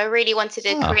that. So I really wanted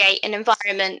to Oh, create an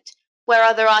environment where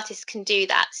other artists can do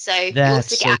that. So you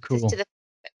that's also get so access to cool. the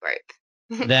group.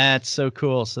 That's so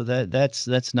cool. So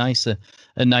that's nice. A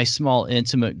nice small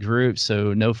intimate group.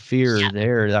 So no fear Yeah.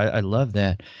 there. I love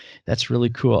that. That's really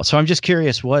cool. So I'm just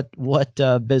curious, what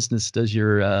business does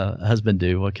your husband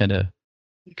do? What kind of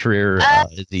career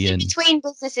is he He's in in? between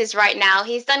businesses right now.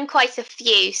 He's done quite a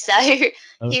few, so he's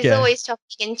Okay. always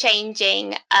chopping and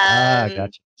changing. Ah,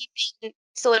 gotcha. He's in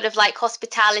sort of like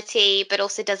hospitality, but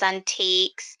also does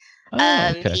antiques.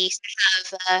 Oh, okay. He used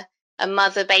to have a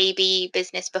mother baby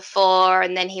business before,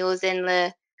 and then he was in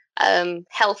the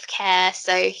healthcare.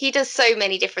 So he does so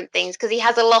many different things because he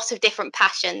has a lot of different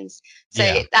passions. So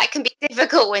Yeah. that can be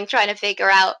difficult when trying to figure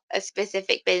out a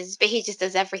specific business, but he just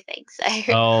does everything. So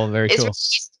Oh, very it's really cool.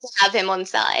 useful to have him on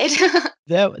side.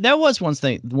 That was one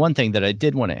thing that I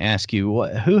did want to ask you.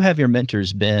 Who have your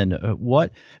mentors been?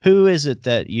 Who is it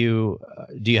that you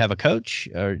do you have a coach,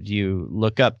 or do you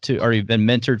look up to, or you've been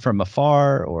mentored from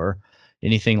afar, or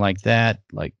anything like that?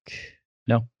 Like,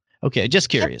 no? Okay, just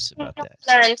curious about that.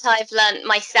 I've learned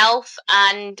myself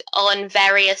and on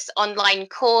various online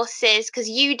courses because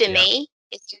Yeah. Udemy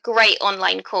is a great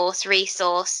online course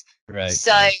resource. Right.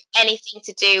 So Right. anything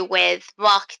to do with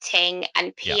marketing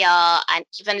and Yeah. PR and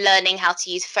even learning how to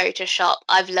use Photoshop,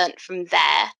 I've learned from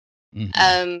there. Hmm.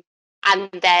 Um, and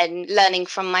then learning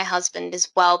from my husband as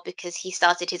well because he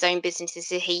started his own businesses.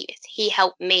 So he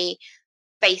helped me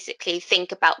basically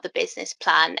think about the business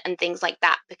plan and things like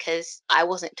that because I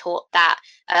wasn't taught that.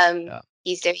 Yeah.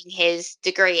 He's doing his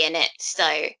degree in it,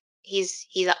 so he's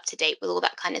up to date with all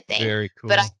that kind of thing. Very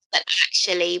But I cool. haven't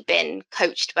actually been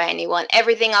coached by anyone.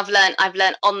 Everything I've learned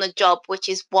on the job, which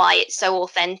is why it's so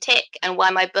authentic and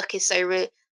why my book is so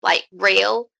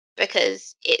real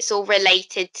because it's all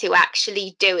related to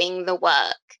actually doing the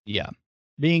work. Yeah.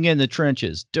 Being in the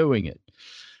trenches, doing it.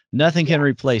 Nothing can Yeah.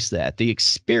 replace that. The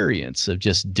experience of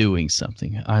just doing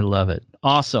something. I love it.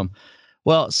 Awesome.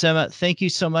 Well, Sema, thank you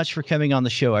so much for coming on the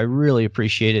show. I really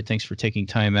appreciate it. Thanks for taking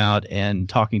time out and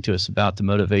talking to us about the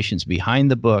motivations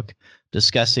behind the book,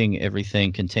 discussing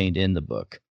everything contained in the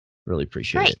book. Really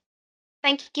appreciate Great. it.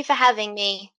 Thank you for having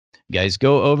me. Guys,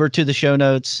 go over to the show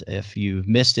notes. If you've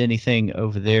missed anything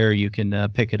over there, you can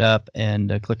pick it up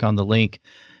and click on the link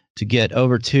to get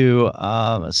over to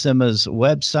Sema's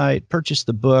website, purchase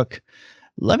the book.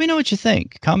 Let me know what you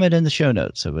think. Comment in the show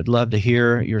notes. I would love to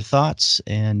hear your thoughts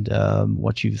and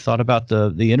what you thought about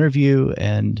the interview.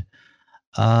 And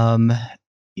um,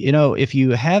 if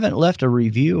you haven't left a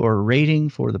review or a rating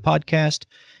for the podcast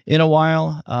in a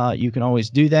while, you can always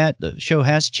do that. The show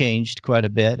has changed quite a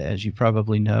bit, as you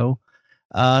probably know.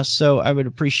 So I would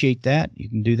appreciate that. You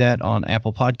can do that on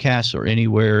Apple Podcasts or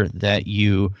anywhere that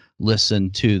you listen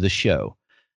to the show.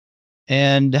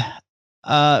 And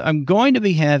I'm going to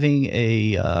be having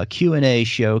a Q&A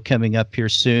show coming up here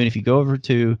soon. If you go over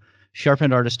to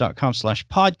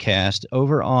sharpenedartist.com/podcast,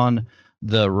 over on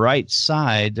the right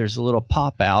side, there's a little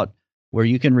pop out where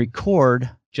you can record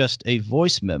just a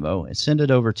voice memo and send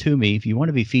it over to me. If you want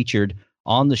to be featured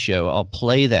on the show, I'll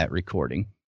play that recording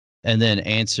and then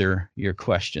answer your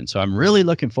question. So I'm really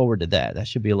looking forward to that. That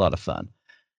should be a lot of fun.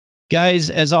 Guys,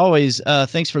 as always,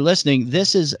 thanks for listening.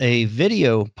 This is a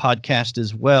video podcast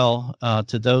as well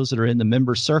to those that are in the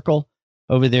member circle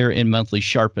over there in Monthly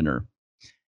Sharpener.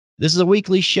 This is a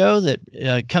weekly show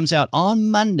that comes out on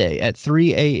Monday at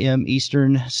 3 a.m.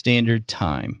 Eastern Standard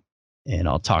Time. And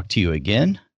I'll talk to you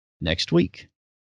again next week.